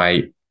think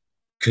my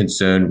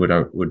concern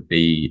would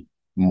be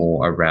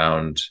more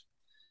around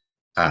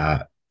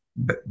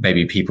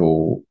maybe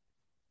people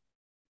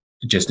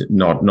just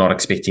not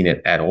expecting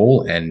it at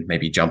all and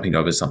maybe jumping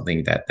over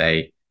something that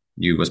they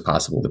knew was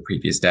passable the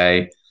previous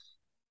day,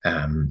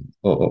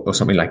 or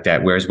something like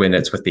that. Whereas when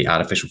it's with the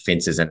artificial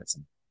fences and it's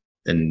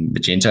in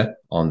magenta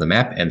on the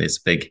map and there's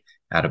a big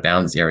out of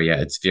bounds area,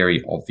 it's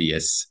very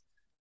obvious.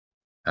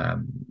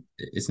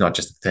 It's not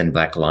just a thin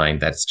black line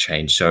that's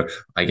changed. So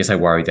I guess I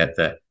worry that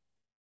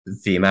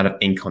the amount of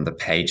ink on the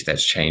page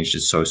that's changed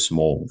is so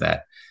small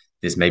that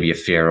there's maybe a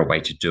fairer way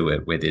to do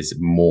it where there's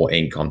more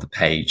ink on the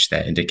page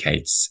that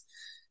indicates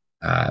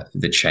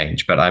the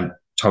change. But I'm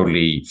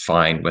totally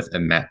fine with a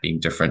map being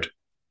different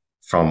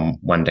from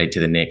one day to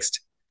the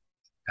next.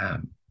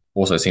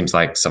 Also, it seems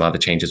like some other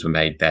changes were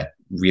made that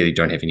really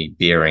don't have any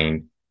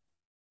bearing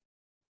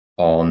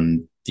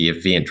on the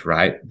event,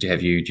 right? Do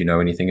you know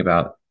anything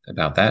about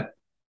that?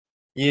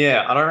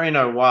 Yeah, I don't really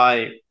know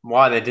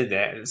why they did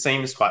that. It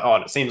seems quite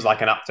odd. It seems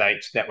like an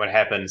update that would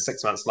happen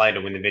 6 months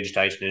later when the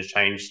vegetation has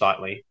changed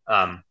slightly.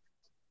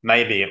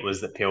 Maybe it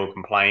was that people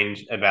complained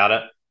about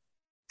it,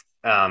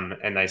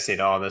 and they said,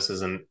 "Oh, this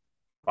isn't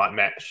quite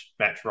match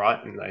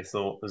right," and they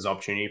thought there's an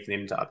opportunity for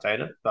them to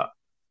update it. But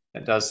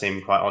it does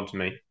seem quite odd to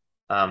me.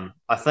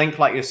 I think,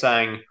 like you're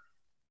saying,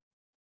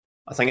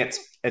 I think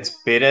it's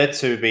better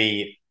to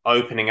be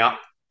opening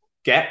up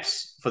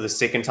gaps for the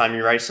second time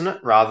you race in it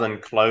rather than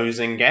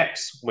closing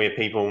gaps where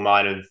people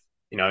might have,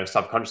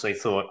 subconsciously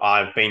thought,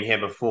 I've been here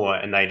before,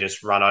 and they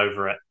just run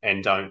over it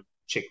and don't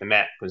check the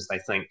map because they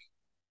think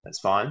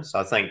that's fine. So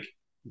I think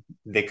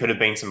there could have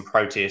been some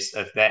protests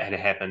if that had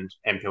happened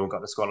and people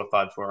got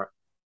disqualified for it.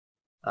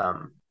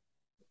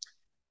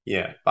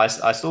 Yeah, I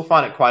still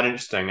find it quite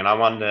interesting, and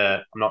I'm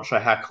not sure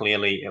how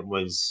clearly it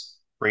was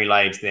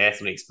relayed to the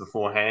athletes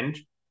beforehand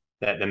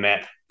that the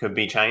map could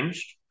be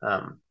changed.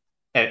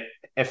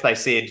 If they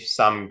said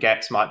some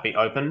gaps might be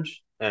opened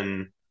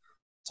in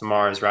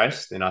tomorrow's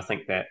race, then I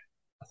think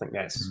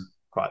that's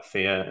quite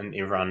fair, and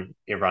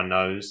everyone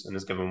knows and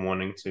is given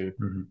warning to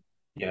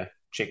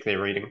check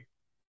their reading.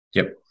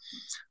 Yep.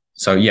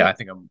 So yeah, I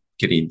think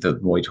the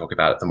more we talk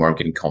about it, the more I'm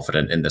getting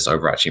confident in this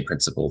overarching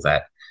principle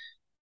that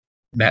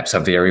maps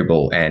are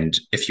variable, and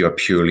if you are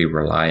purely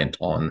reliant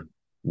on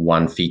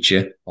one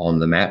feature on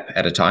the map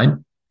at a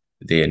time,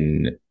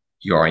 then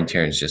your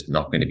orienteering is just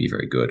not going to be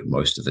very good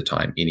most of the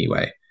time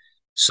anyway.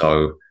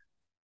 So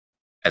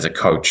as a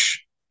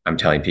coach, I'm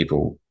telling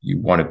people you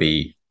want to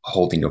be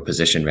holding your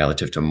position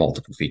relative to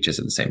multiple features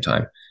at the same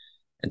time.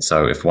 And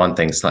so if one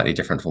thing's slightly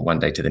different from one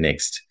day to the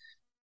next,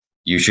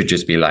 you should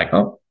just be like,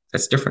 oh,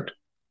 that's different.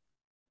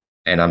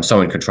 And I'm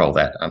so in control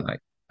that I'm like,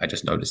 I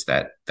just noticed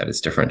that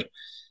it's different.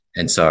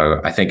 And so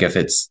I think if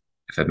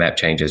a map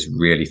change is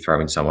really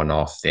throwing someone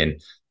off, then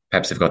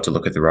perhaps they've got to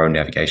look at their own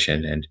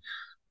navigation and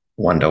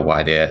wonder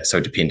why they're so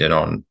dependent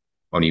on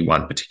only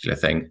one particular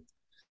thing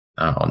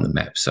on the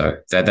map. So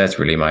that's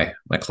really my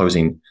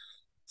closing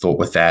thought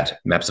with that.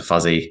 Maps are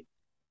fuzzy.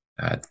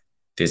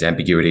 There's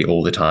ambiguity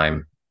all the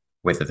time,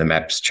 whether the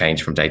maps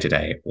change from day to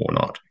day or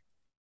not.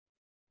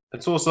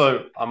 It's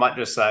also, I might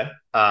just say,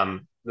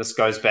 this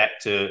goes back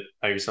to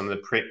maybe some of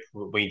the prep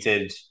we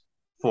did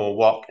for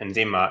WOC in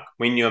Denmark.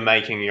 When you're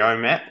making your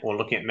own map or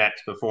looking at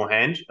maps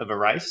beforehand of a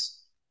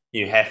race,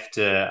 you have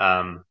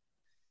to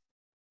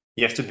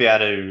be able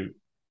to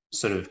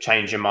sort of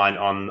change your mind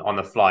on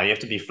the fly. You have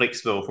to be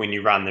flexible when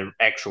you run the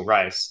actual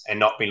race and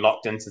not be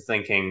locked into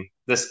thinking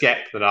this gap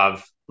that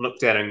I've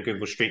looked at in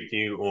Google Street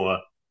View or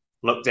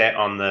looked at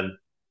on the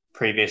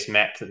previous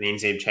map that the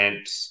NZ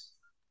Champs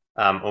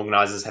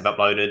organisers have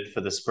uploaded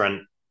for the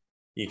sprint.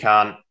 You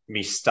can't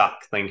be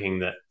stuck thinking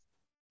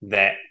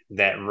that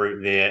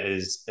route there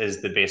is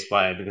the best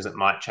way, because it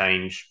might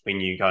change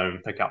when you go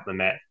and pick up the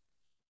map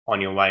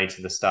on your way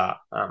to the start.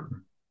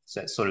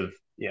 So it's sort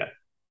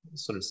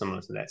of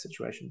similar to that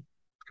situation.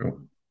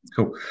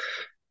 Cool.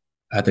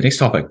 The next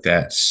topic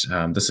this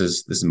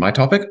is my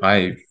topic.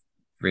 I've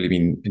really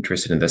been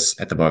interested in this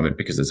at the moment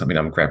because it's something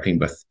I'm grappling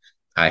with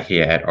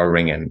here at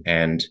O-Ringen,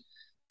 and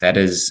that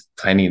is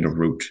planning a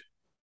route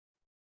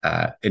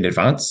in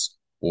advance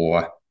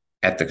or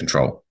at the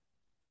control.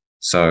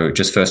 So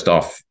just first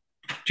off,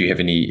 do you have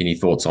any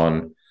thoughts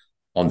on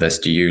on this.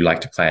 Do you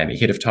like to plan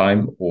ahead of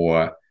time,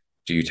 or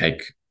do you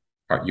take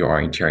your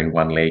orienteering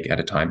one leg at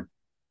a time?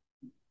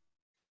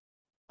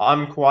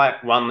 I'm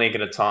quite one leg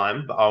at a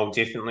time, but I'll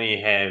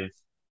definitely have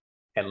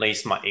at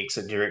least my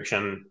exit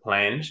direction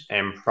planned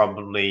and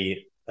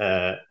probably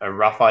a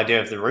rough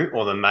idea of the route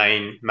or the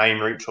main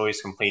route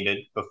choice completed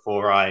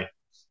before I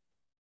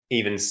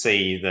even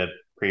see the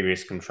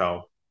previous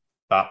control.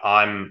 But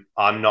I'm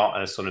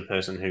not a sort of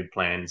person who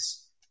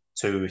plans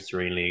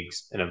 2-3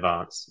 legs in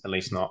advance, at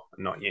least not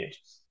yet.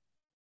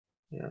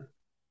 Yeah.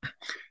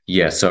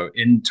 Yeah, so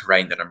in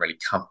terrain that I'm really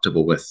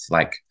comfortable with,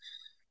 like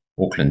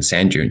Auckland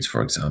sand dunes,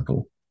 for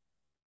example,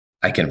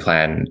 I can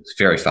plan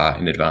very far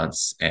in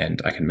advance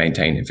and I can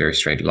maintain a very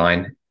straight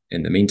line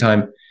in the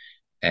meantime.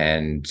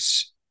 And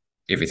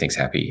everything's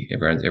happy.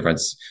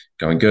 Everyone's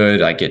going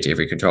good. I get to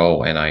every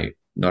control and I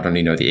not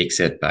only know the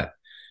exit, but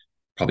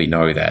probably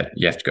know that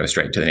you have to go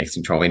straight to the next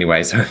control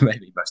anyway. So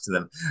maybe most of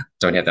them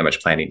don't have that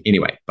much planning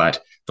anyway.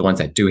 But the ones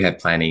that do have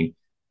planning,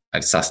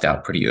 I've sussed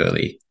out pretty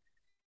early.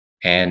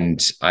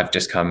 And I've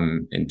just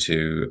come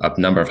into a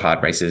number of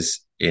hard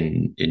races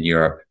in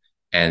Europe,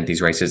 and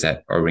these races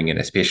at O-Ringen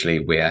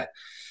especially, where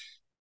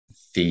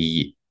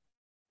the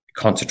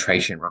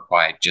concentration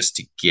required just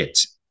to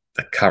get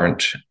the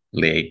current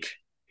leg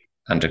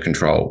under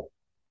control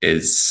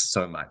is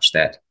so much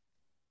that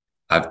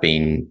I've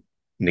been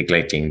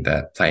neglecting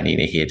the planning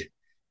ahead.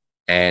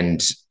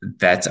 And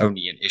that's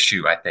only an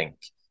issue, I think,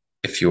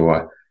 if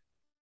you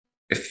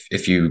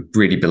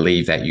really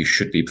believe that you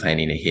should be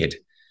planning ahead.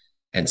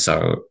 And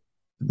so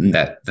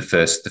that the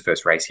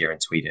first race here in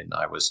Sweden,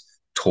 I was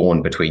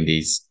torn between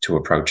these two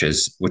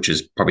approaches, which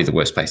is probably the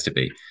worst place to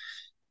be,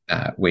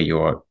 where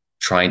you're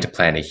trying to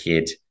plan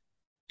ahead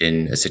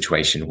in a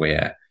situation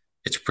where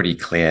it's pretty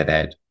clear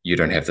that you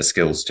don't have the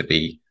skills to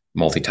be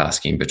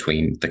multitasking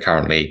between the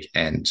current leg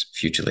and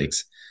future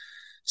legs.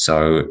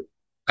 So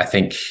I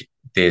think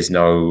there's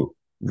no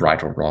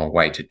right or wrong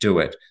way to do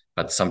it,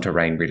 but some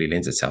terrain really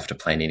lends itself to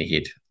planning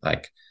ahead,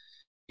 like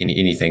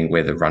anything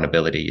where the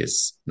runnability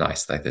is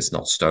nice, like there's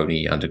not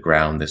stony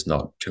underground, there's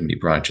not too many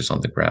branches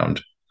on the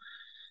ground.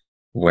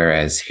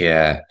 Whereas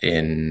here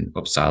in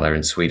Uppsala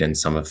in Sweden,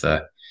 some of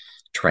the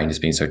terrain has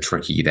been so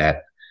tricky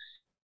that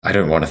I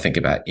don't want to think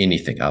about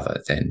anything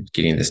other than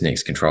getting this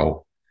next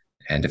control.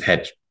 And I've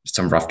had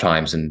some rough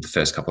times in the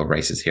first couple of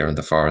races here in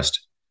the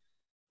forest,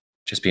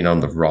 just being on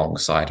the wrong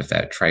side of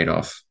that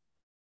trade-off.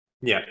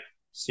 Yeah.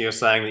 So you're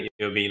saying that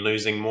you'll be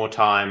losing more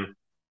time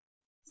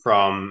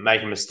from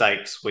making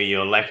mistakes where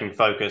you're lacking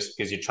focus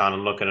because you're trying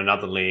to look at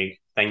another leg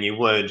than you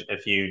would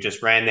if you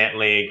just ran that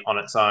leg on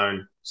its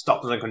own,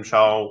 stopped the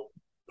control,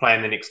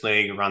 plan the next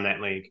leg, run that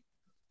leg.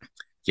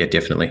 Yeah,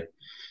 definitely.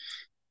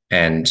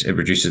 And it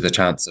reduces the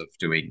chance of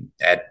doing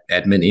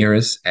admin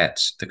errors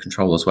at the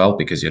control as well,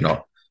 because you're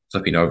not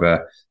flipping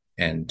over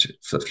and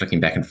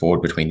flicking back and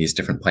forward between these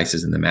different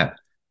places in the map.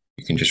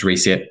 You can just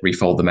reset,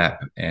 refold the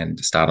map, and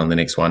start on the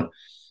next one.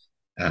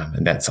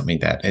 And that's something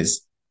that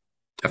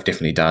I've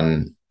definitely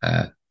done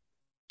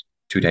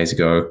 2 days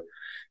ago.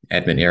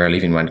 Admin error,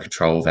 leaving one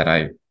control that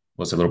I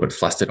was a little bit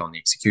flustered on the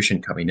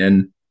execution coming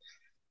in.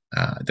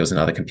 There was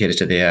another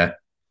competitor there,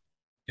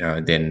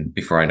 and then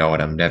before I know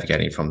it, I'm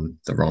navigating from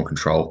the wrong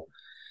control.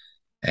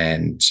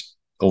 And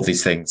all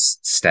these things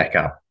stack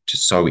up to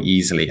so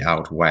easily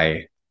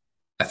outweigh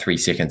a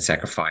 3-second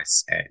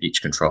sacrifice at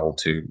each control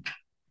to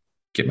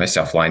get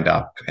myself lined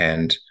up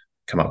and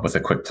come up with a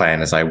quick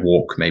plan as I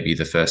walk maybe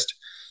the first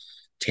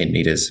 10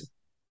 meters.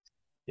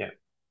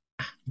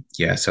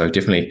 Yeah, so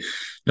definitely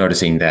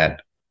noticing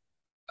that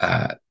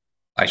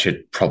I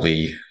should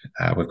probably,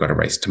 we've got a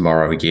race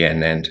tomorrow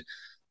again, and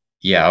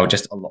yeah, I'll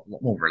just a lot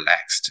more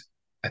relaxed.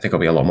 I think I'll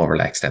be a lot more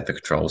relaxed at the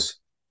controls,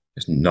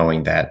 just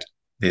knowing that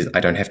I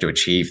don't have to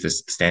achieve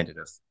this standard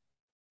of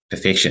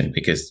perfection,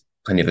 because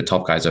plenty of the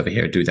top guys over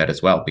here do that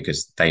as well,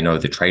 because they know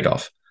the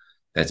trade-off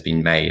that's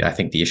been made. I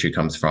think the issue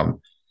comes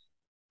from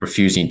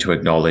refusing to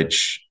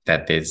acknowledge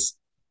that there's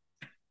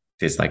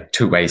like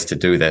two ways to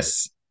do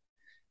this,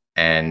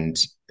 and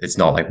it's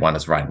not like one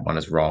is right and one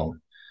is wrong.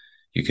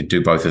 You could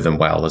do both of them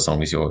well as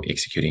long as you're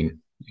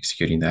executing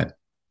that.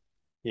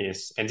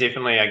 Yes, and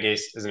definitely, I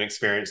guess, as an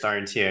experienced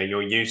orienteer,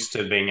 you're used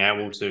to being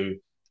able to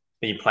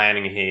be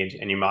planning ahead,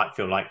 and you might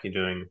feel like you're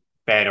doing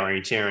bad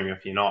orienteering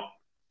if you're not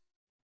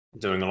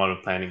doing a lot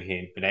of planning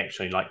ahead. But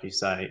actually, like you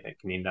say, it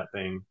can end up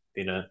being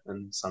better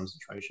in some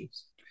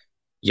situations.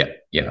 Yeah,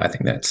 I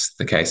think that's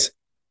the case.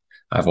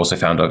 I've also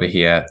found over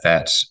here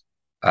that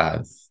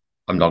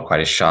I'm not quite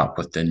as sharp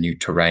with the new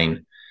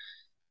terrain.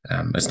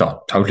 It's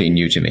not totally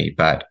new to me,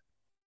 but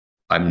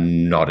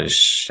I'm not as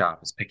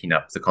sharp as picking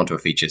up the contour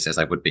features as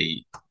I would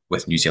be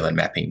with New Zealand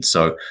mapping.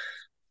 So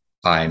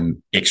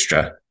I'm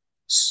extra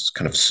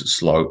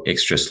slow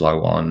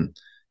on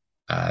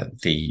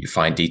the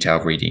fine detail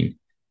reading.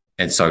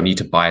 And so I need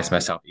to bias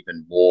myself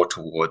even more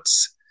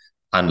towards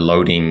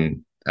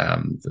unloading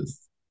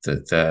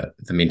the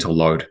mental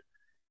load,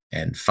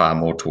 and far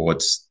more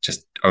towards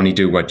just only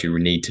do what you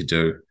need to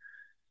do.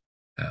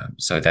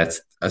 So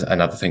that's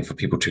another thing for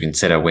people to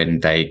consider when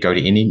they go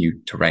to any new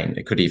terrain.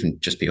 It could even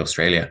just be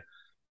Australia.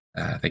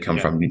 They come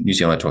from New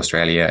Zealand to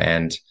Australia,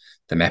 and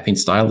the mapping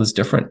style is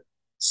different.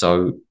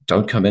 So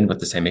don't come in with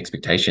the same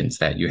expectations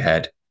that you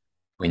had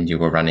when you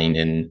were running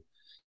in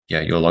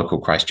your local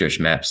Christchurch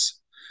maps,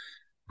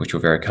 which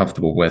you're very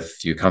comfortable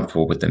with. You're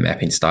comfortable with the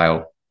mapping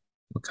style.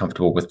 You're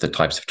comfortable with the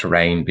types of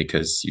terrain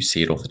because you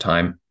see it all the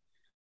time.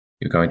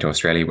 You're going to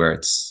Australia where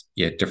it's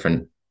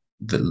different,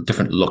 the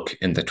different look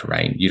in the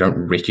terrain. You don't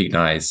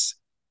recognize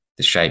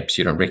the shapes.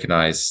 You don't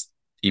recognize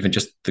even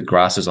just the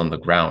grasses on the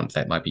ground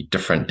that might be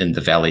different in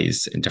the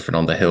valleys and different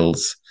on the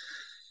hills.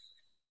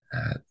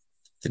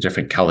 The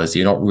different colors.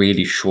 You're not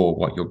really sure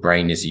what your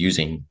brain is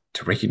using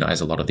to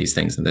recognize a lot of these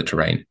things in the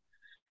terrain.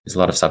 There's a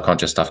lot of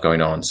subconscious stuff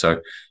going on. So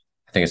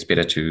I think it's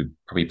better to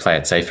probably play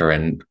it safer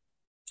and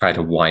try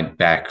to wind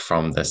back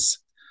from this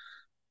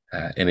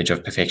image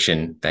of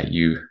perfection that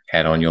you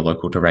had on your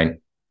local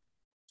terrain.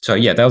 So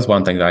yeah, that was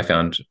one thing that I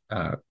found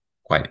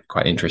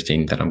quite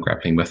interesting that I'm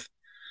grappling with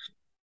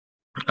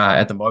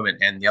at the moment.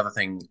 And the other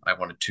thing I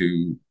wanted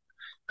to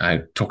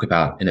talk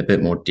about in a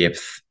bit more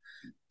depth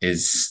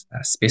is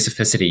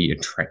specificity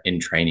in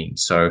training.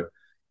 So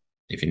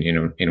if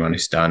anyone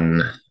who's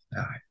done,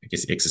 I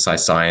guess,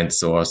 exercise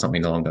science or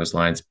something along those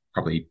lines,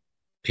 probably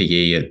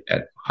PE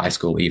at high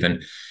school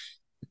even,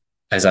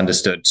 has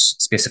understood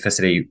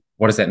specificity.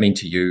 What does that mean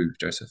to you,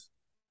 Joseph?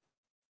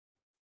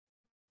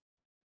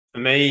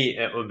 For me,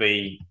 it would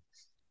be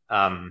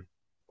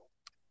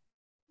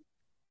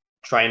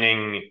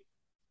training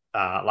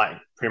like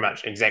pretty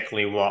much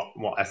exactly what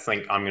I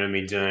think I'm going to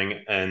be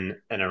doing in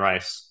a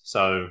race.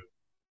 So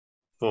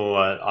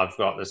I've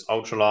got this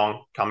ultra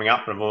long coming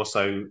up, but I'm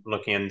also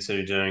looking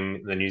into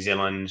doing the New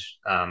Zealand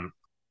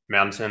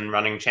mountain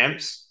running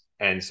champs.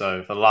 And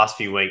so for the last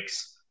few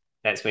weeks,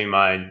 that's been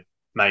my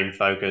main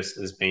focus,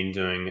 has been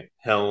doing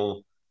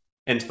hill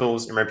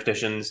intervals and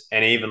repetitions,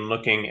 and even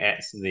looking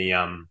at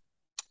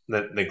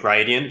the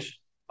gradient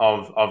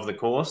of the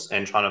course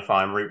and trying to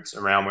find routes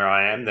around where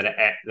I am that are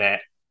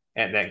at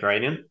that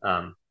gradient,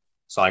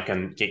 so I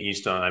can get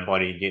used to it. My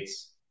body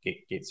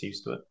gets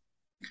used to it.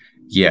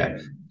 Yeah,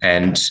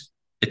 and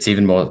it's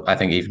even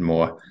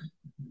more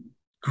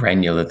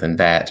granular than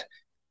that.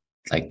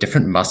 Like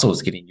different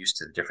muscles getting used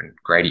to the different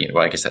gradient.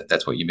 Well, I guess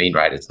that's what you mean,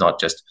 right? It's not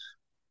just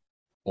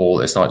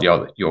it's not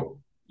your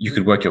you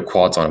could work your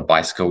quads on a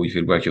bicycle, you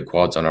could work your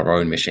quads on a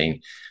rowing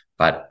machine,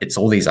 but it's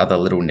all these other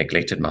little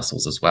neglected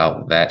muscles as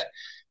well that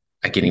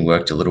are getting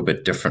worked a little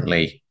bit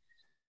differently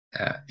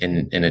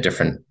in a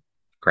different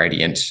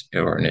gradient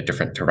or in a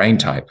different terrain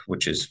type,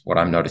 which is what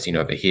I'm noticing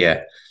over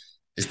here,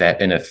 is that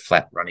in a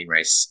flat running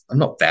race, I'm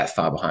not that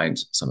far behind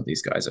some of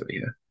these guys over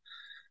here.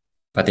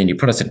 But then you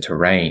put us in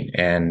terrain,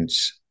 and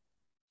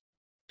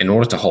in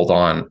order to hold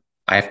on,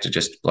 I have to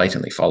just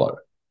blatantly follow,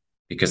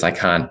 because I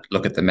can't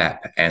look at the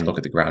map and look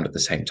at the ground at the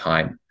same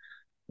time.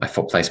 My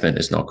foot placement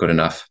is not good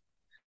enough.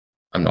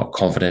 I'm not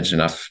confident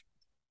enough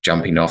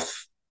jumping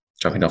off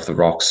the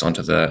rocks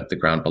onto the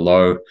ground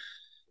below.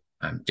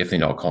 I'm definitely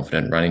not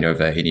confident running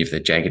over any of the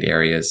jagged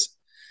areas.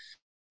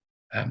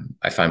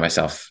 I find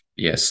myself,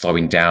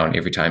 slowing down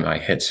every time I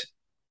hit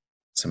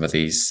some of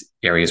these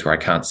areas where I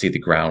can't see the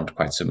ground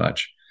quite so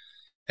much.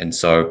 And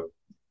so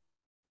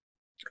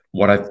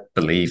what I've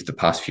believed the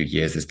past few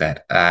years is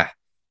that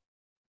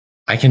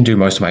I can do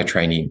most of my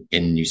training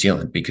in New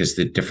Zealand because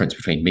the difference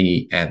between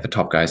me and the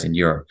top guys in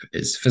Europe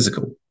is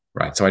physical,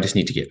 right? So I just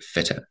need to get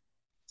fitter.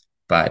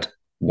 But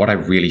what I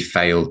really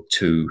failed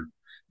to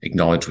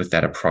acknowledge with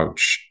that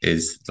approach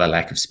is the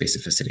lack of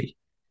specificity.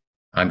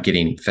 I'm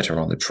getting fitter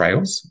on the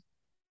trails,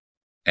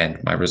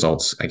 and my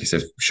results, I guess,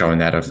 have shown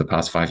that over the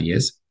past 5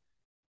 years.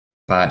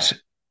 But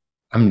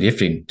I'm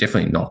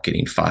definitely not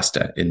getting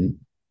faster in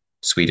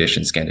Swedish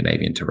and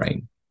Scandinavian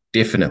terrain.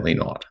 Definitely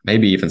not.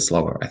 Maybe even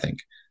slower, I think,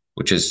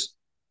 which is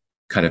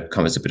kind of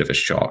come as a bit of a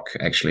shock,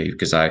 actually,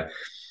 because I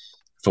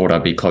thought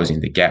I'd be closing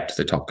the gap to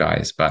the top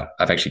guys, but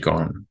I've actually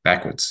gone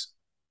backwards.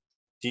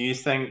 Do you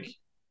think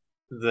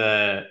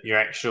your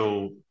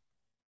actual,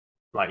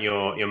 like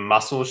your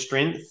muscle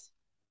strength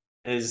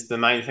is the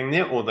main thing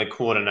there, or the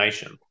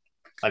coordination?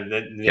 Like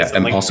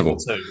Impossible.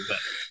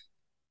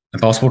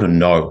 Impossible to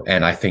know.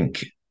 And I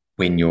think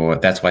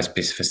that's why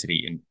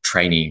specificity in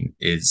training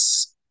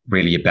is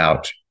really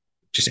about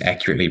just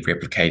accurately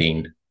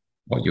replicating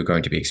what you're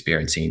going to be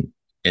experiencing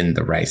in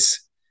the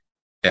race,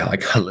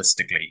 like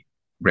holistically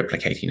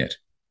replicating it.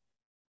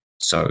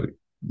 So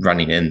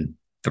running in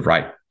the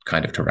right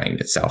kind of terrain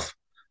itself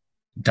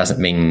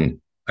doesn't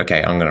mean,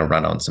 okay, I'm going to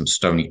run on some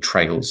stony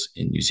trails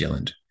in New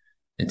Zealand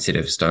instead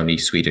of stony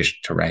Swedish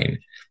terrain.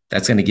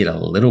 That's going to get a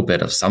little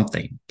bit of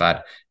something,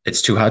 but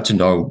it's too hard to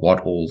know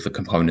what all the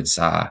components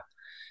are.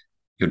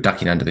 You're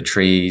ducking under the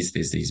trees.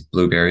 There's these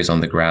blueberries on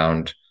the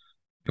ground.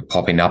 You're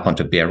popping up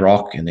onto bare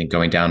rock and then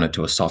going down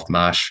into a soft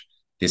marsh.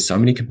 There's so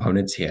many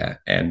components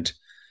here. And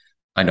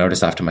I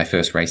noticed after my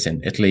first race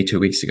in Italy 2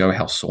 weeks ago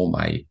how sore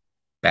my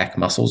back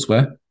muscles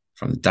were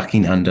from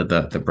ducking under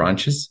the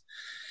branches.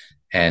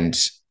 And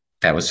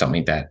that was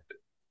something that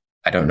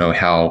I don't know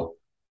how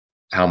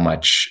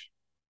much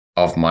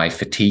of my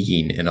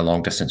fatiguing in a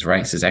long distance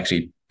race is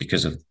actually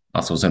because of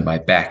muscles in my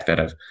back that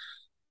have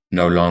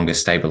no longer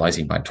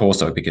stabilizing my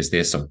torso because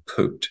they're so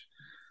pooped.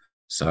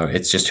 So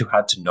it's just too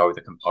hard to know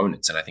the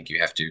components, and I think you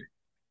have to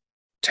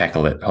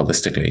tackle it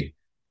holistically,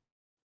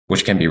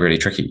 which can be really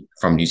tricky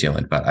from New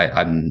Zealand. But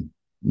I'm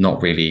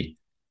not really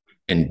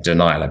in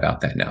denial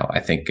about that now. I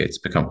think it's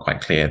become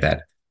quite clear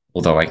that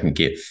although I can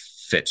get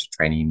fit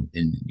training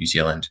in New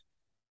Zealand,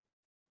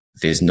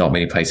 there's not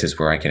many places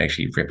where I can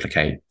actually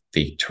replicate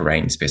the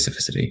terrain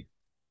specificity.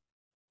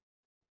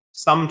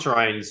 Some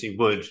terrains you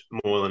would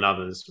more than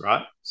others,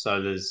 right?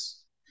 So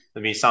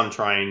there'd be some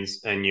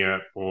terrains in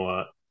Europe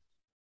or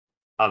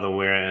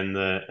otherwhere in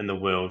the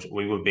world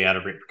we would be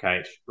able to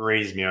replicate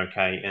reasonably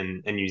okay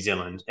in New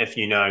Zealand if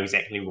you know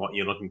exactly what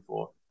you're looking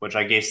for, which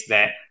I guess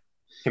that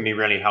can be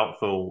really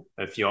helpful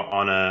if you're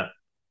on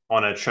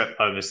a trip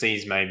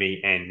overseas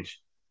maybe, and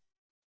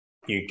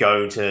you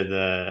go to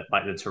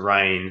the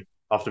terrain.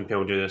 Often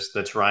people do this,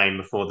 the terrain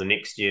before the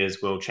next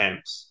year's world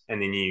champs,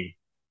 and then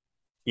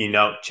you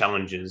know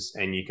challenges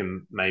and you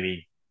can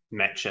maybe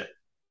match it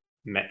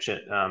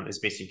as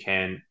best you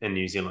can in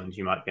New Zealand.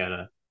 You might be able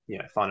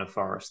to find a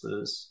forest that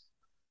is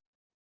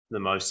the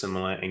most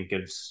similar and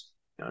gives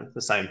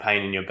the same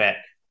pain in your back.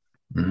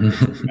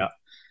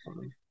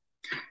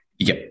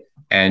 Yeah,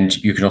 and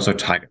you can also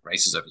target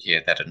races over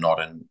here that are not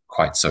in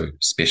quite so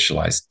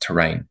specialized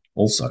terrain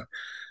also.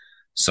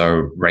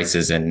 So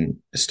races in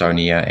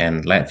Estonia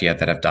and Latvia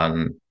that I've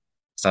done,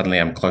 suddenly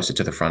I'm closer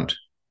to the front.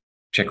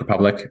 Czech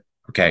Republic,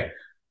 okay,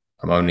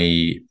 I'm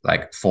only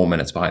like 4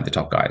 minutes behind the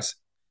top guys.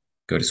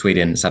 Go to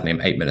Sweden, suddenly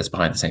I'm 8 minutes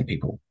behind the same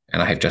people,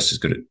 and I have just as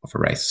good of a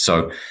race.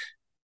 So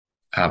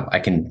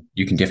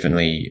you can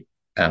definitely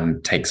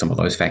take some of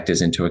those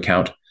factors into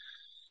account.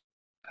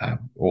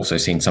 Also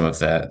seen some of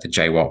the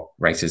JWOC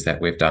races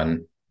that we've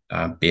done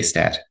best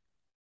at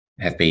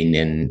have been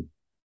in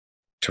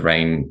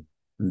terrain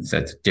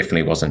that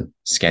definitely wasn't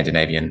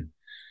Scandinavian.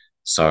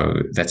 So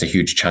that's a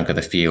huge chunk of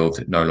the field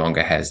that no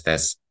longer has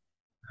this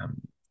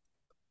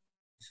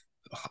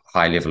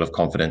high level of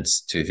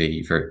confidence to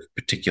the very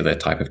particular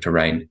type of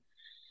terrain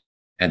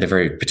and the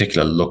very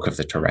particular look of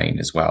the terrain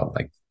as well.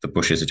 Like the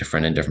bushes are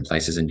different in different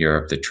places in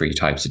Europe, the tree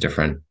types are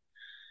different,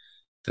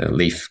 the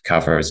leaf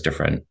cover is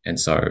different, and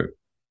so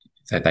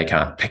that they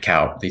can't pick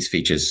out these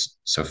features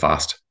so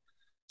fast.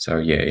 So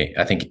yeah,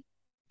 I think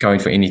going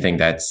for anything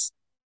that's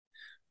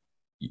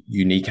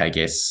unique, I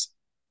guess,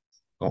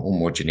 or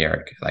more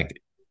generic,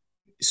 like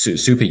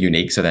super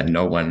unique so that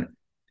no one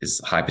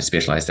is hyper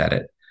specialized at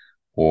it,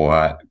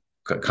 or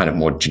kind of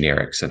more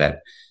generic so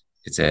that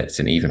it's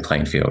an even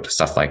playing field.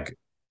 Stuff like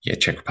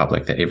Czech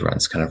Republic, that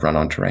everyone's kind of run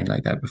on terrain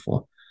like that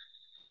before.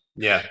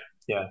 Yeah.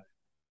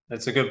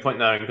 That's a good point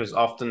though, because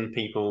often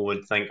people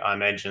would think, I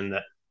imagine,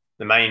 that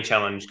the main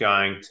challenge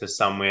going to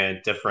somewhere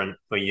different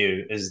for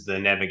you is the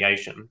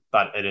navigation,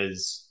 but it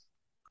is,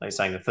 like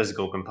saying, the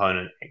physical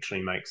component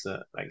actually makes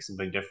a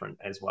big difference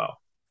as well.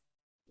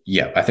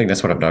 Yeah, I think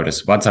that's what I've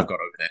noticed. Once I've got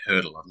over that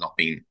hurdle of not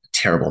being a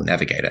terrible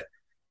navigator,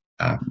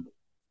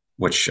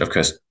 which of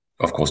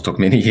course took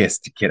many years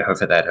to get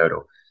over that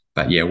hurdle.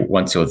 But yeah,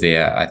 once you're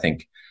there, I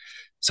think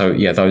so.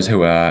 Yeah, those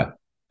who are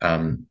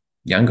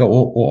younger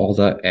or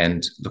older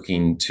and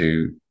looking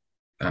to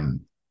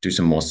do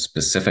some more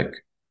specific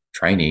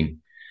training,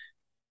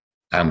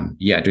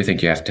 I do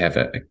think you have to have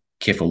a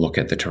careful look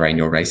at the terrain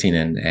you're racing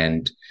in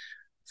and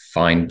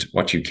find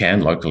what you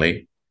can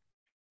locally.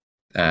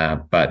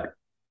 But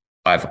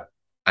I've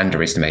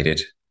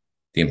underestimated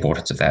the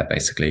importance of that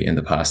basically in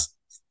the past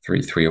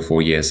three or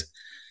 4 years.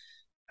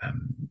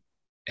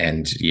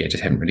 And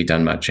just haven't really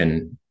done much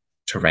in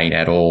terrain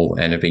at all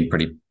and have been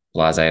pretty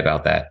blasé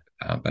about that,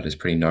 but it's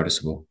pretty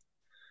noticeable.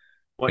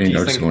 What do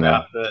you think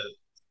about the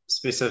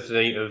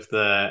specificity of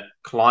the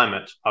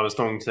climate? I was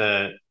talking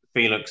to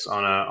Felix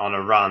on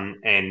a run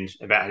and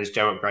about his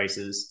JWOC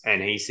races,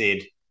 and he said,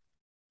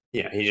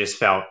 he just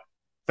felt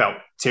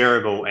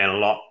terrible and a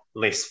lot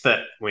less fit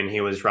when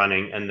he was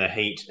running in the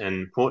heat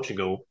in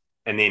Portugal,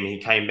 and then he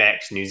came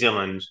back to New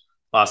Zealand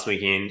last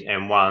weekend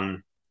and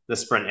won the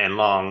sprint and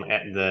long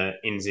at the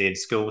NZ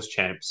Schools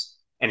Champs,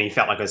 and he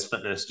felt like his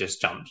fitness just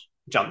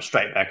jumped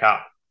straight back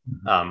up.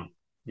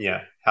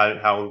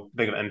 How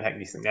big of an impact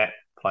do you think that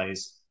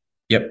plays?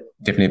 Yep,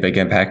 definitely a big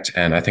impact,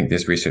 and I think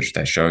there's research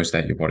that shows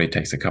that your body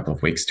takes a couple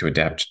of weeks to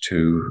adapt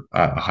to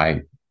a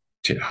high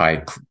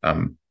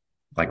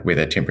like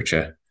weather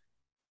temperature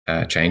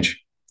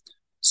change.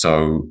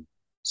 So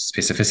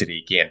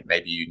specificity, again,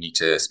 maybe you need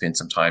to spend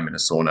some time in a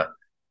sauna,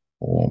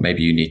 or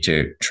maybe you need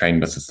to train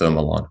with a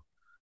thermal on,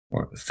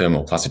 or a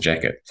thermal plus a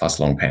jacket plus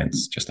long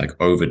pants. Just like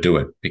overdo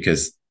it,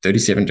 because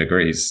 37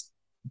 degrees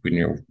when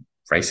you're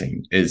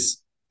racing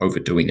is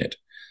overdoing it.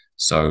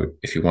 So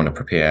if you want to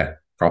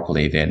prepare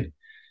properly, then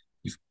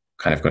you've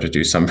kind of got to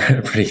do some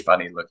pretty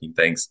funny looking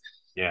things.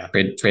 Yeah.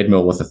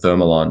 Treadmill with a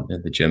thermal on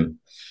in the gym,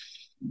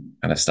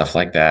 kind of stuff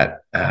like that.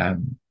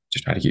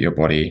 Just try to get your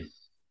body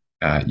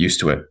used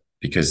to it,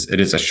 because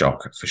it is a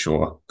shock for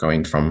sure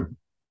going from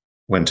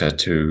winter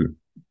to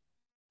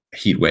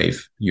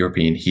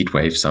European heat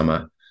wave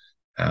summer.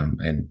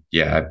 And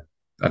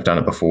I've done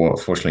it before,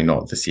 fortunately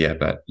not this year,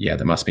 but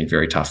that must have been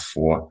very tough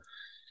for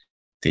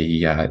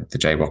the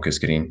jaywalkers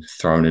getting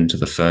thrown into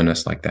the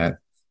furnace like that.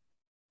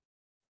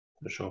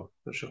 For sure.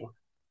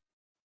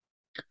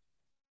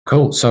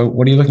 Cool. So,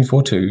 what are you looking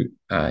forward to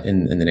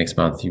in the next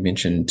month? You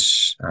mentioned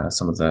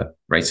some of the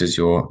races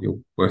you're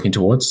working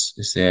towards.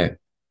 Is there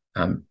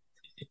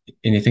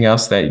anything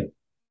else that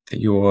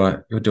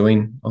you're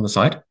doing on the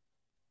side?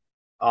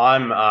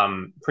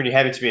 I'm pretty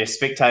happy to be a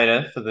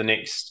spectator for the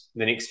next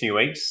few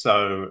weeks.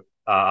 So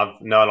I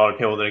know a lot of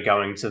people that are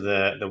going to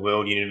the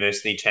World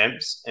University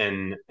Champs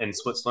in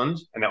Switzerland,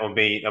 and that'll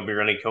be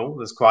really cool.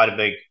 There's quite a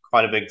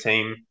big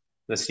team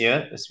this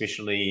year,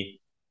 especially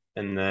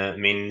in the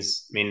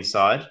men's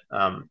side.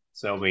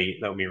 So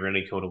that'll be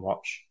really cool to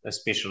watch,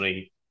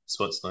 especially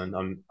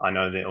Switzerland. I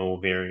know they're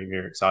all very,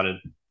 very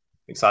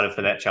excited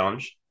for that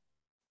challenge.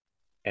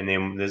 And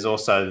then there's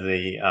also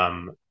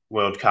the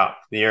World Cup,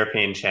 the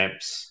European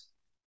Champs,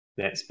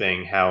 that's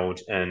being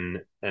held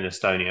in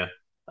Estonia.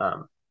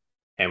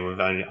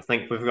 And I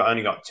think we've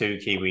only got 2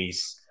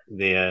 Kiwis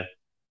there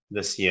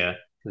this year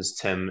because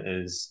Tim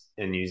is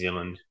in New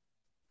Zealand.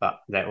 But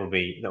that will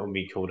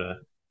be cool to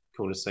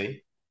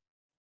see.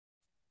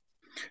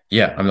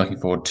 Yeah, I'm looking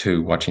forward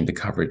to watching the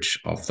coverage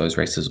of those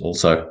races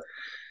also.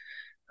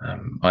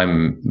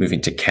 I'm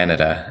moving to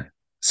Canada,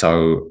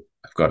 so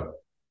I've got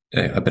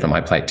a bit on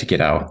my plate to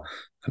get our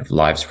kind of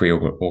lives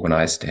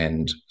reorganized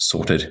and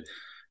sorted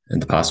in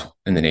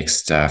the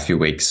next few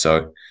weeks.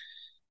 So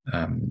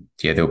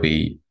there'll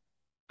be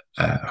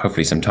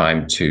hopefully some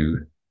time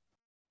to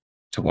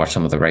watch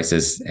some of the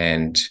races,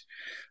 and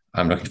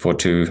I'm looking forward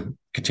to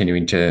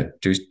continuing to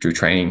do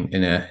training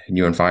in a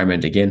new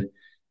environment again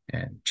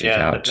and check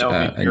out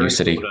a new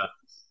city. Cool to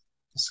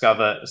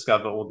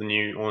discover all the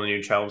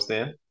new trails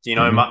there. Do you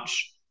know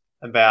much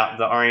about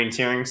the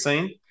orienteering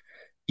scene?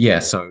 Yeah,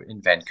 so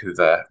in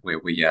Vancouver, where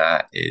we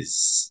are,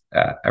 is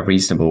a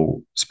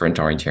reasonable sprint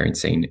orienteering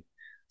scene.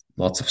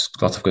 Lots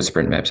of good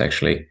sprint maps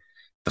actually.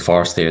 The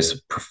forest there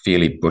is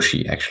fairly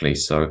bushy actually,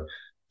 so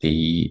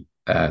the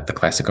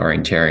classic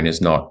orienteering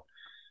is not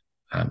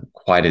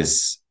quite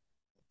as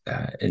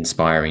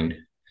inspiring.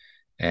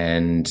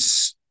 And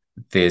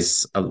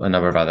there's a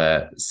number of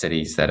other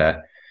cities that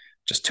are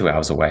just 2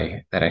 hours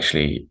away that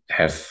actually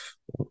have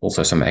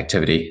also some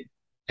activity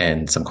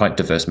and some quite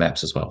diverse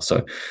maps as well.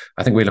 So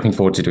I think we're looking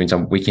forward to doing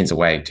some weekends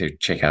away to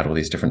check out all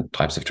these different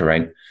types of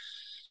terrain.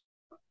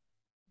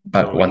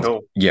 But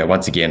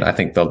once again, I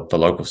think the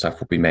local stuff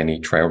will be mainly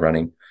trail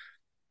running,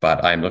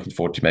 but I'm looking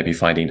forward to maybe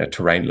finding a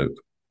terrain loop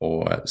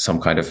or some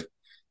kind of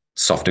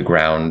softer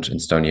ground,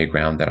 Estonia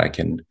ground that I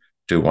can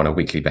do on a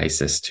weekly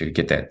basis to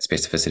get that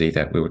specificity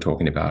that we were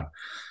talking about.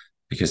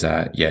 Because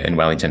in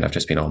Wellington, I've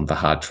just been on the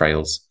hard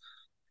trails,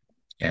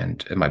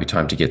 and it might be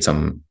time to get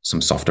some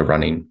softer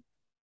running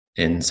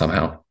in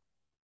somehow.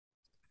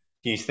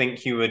 Do you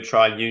think you would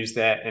try use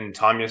that and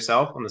time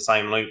yourself on the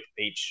same loop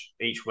each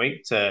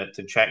week to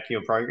track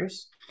your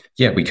progress?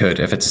 Yeah, we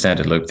could. If it's a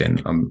standard loop,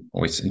 then I'm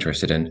always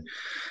interested in,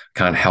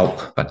 can't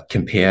help but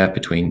compare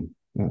between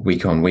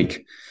week on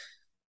week.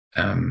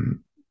 But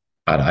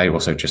I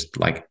also just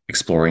like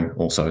exploring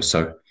also.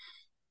 So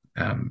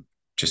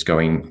just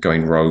going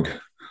rogue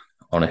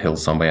on a hill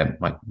somewhere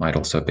might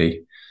also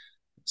be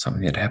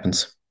something that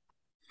happens.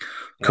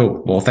 Yeah.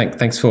 Cool. Well,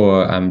 thanks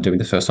for doing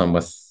the first one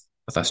with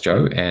us,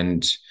 Joe.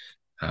 And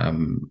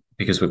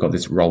because we've got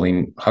this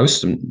rolling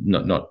host, I'm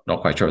not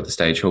quite sure at the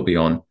stage he'll be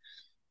on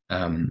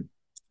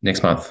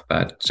next month.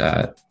 But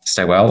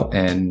stay well,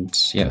 and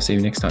see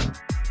you next time.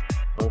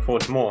 Look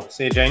forward to more.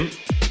 See you, Jane.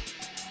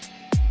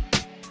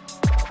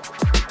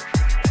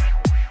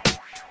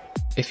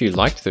 If you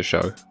liked the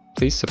show,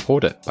 please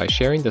support it by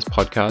sharing this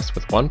podcast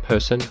with one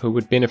person who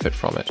would benefit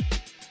from it.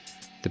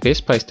 The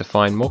best place to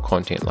find more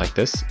content like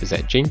this is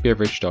at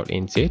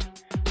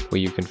genebeverage.nz,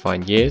 where you can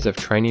find years of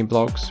training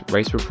blogs,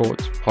 race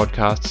reports,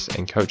 podcasts,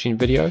 and coaching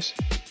videos.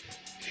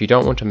 If you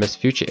don't want to miss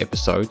future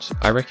episodes,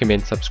 I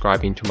recommend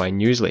subscribing to my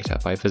newsletter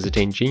by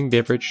visiting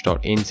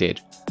genebeverage.nz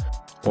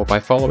or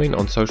by following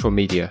on social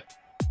media,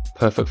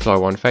 Perfect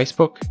Flow on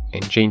Facebook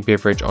and Gene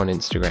Beverage on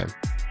Instagram.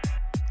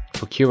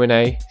 For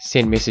Q&A,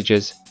 send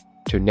messages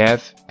to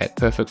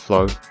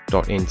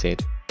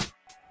nav@perfectflow.nz.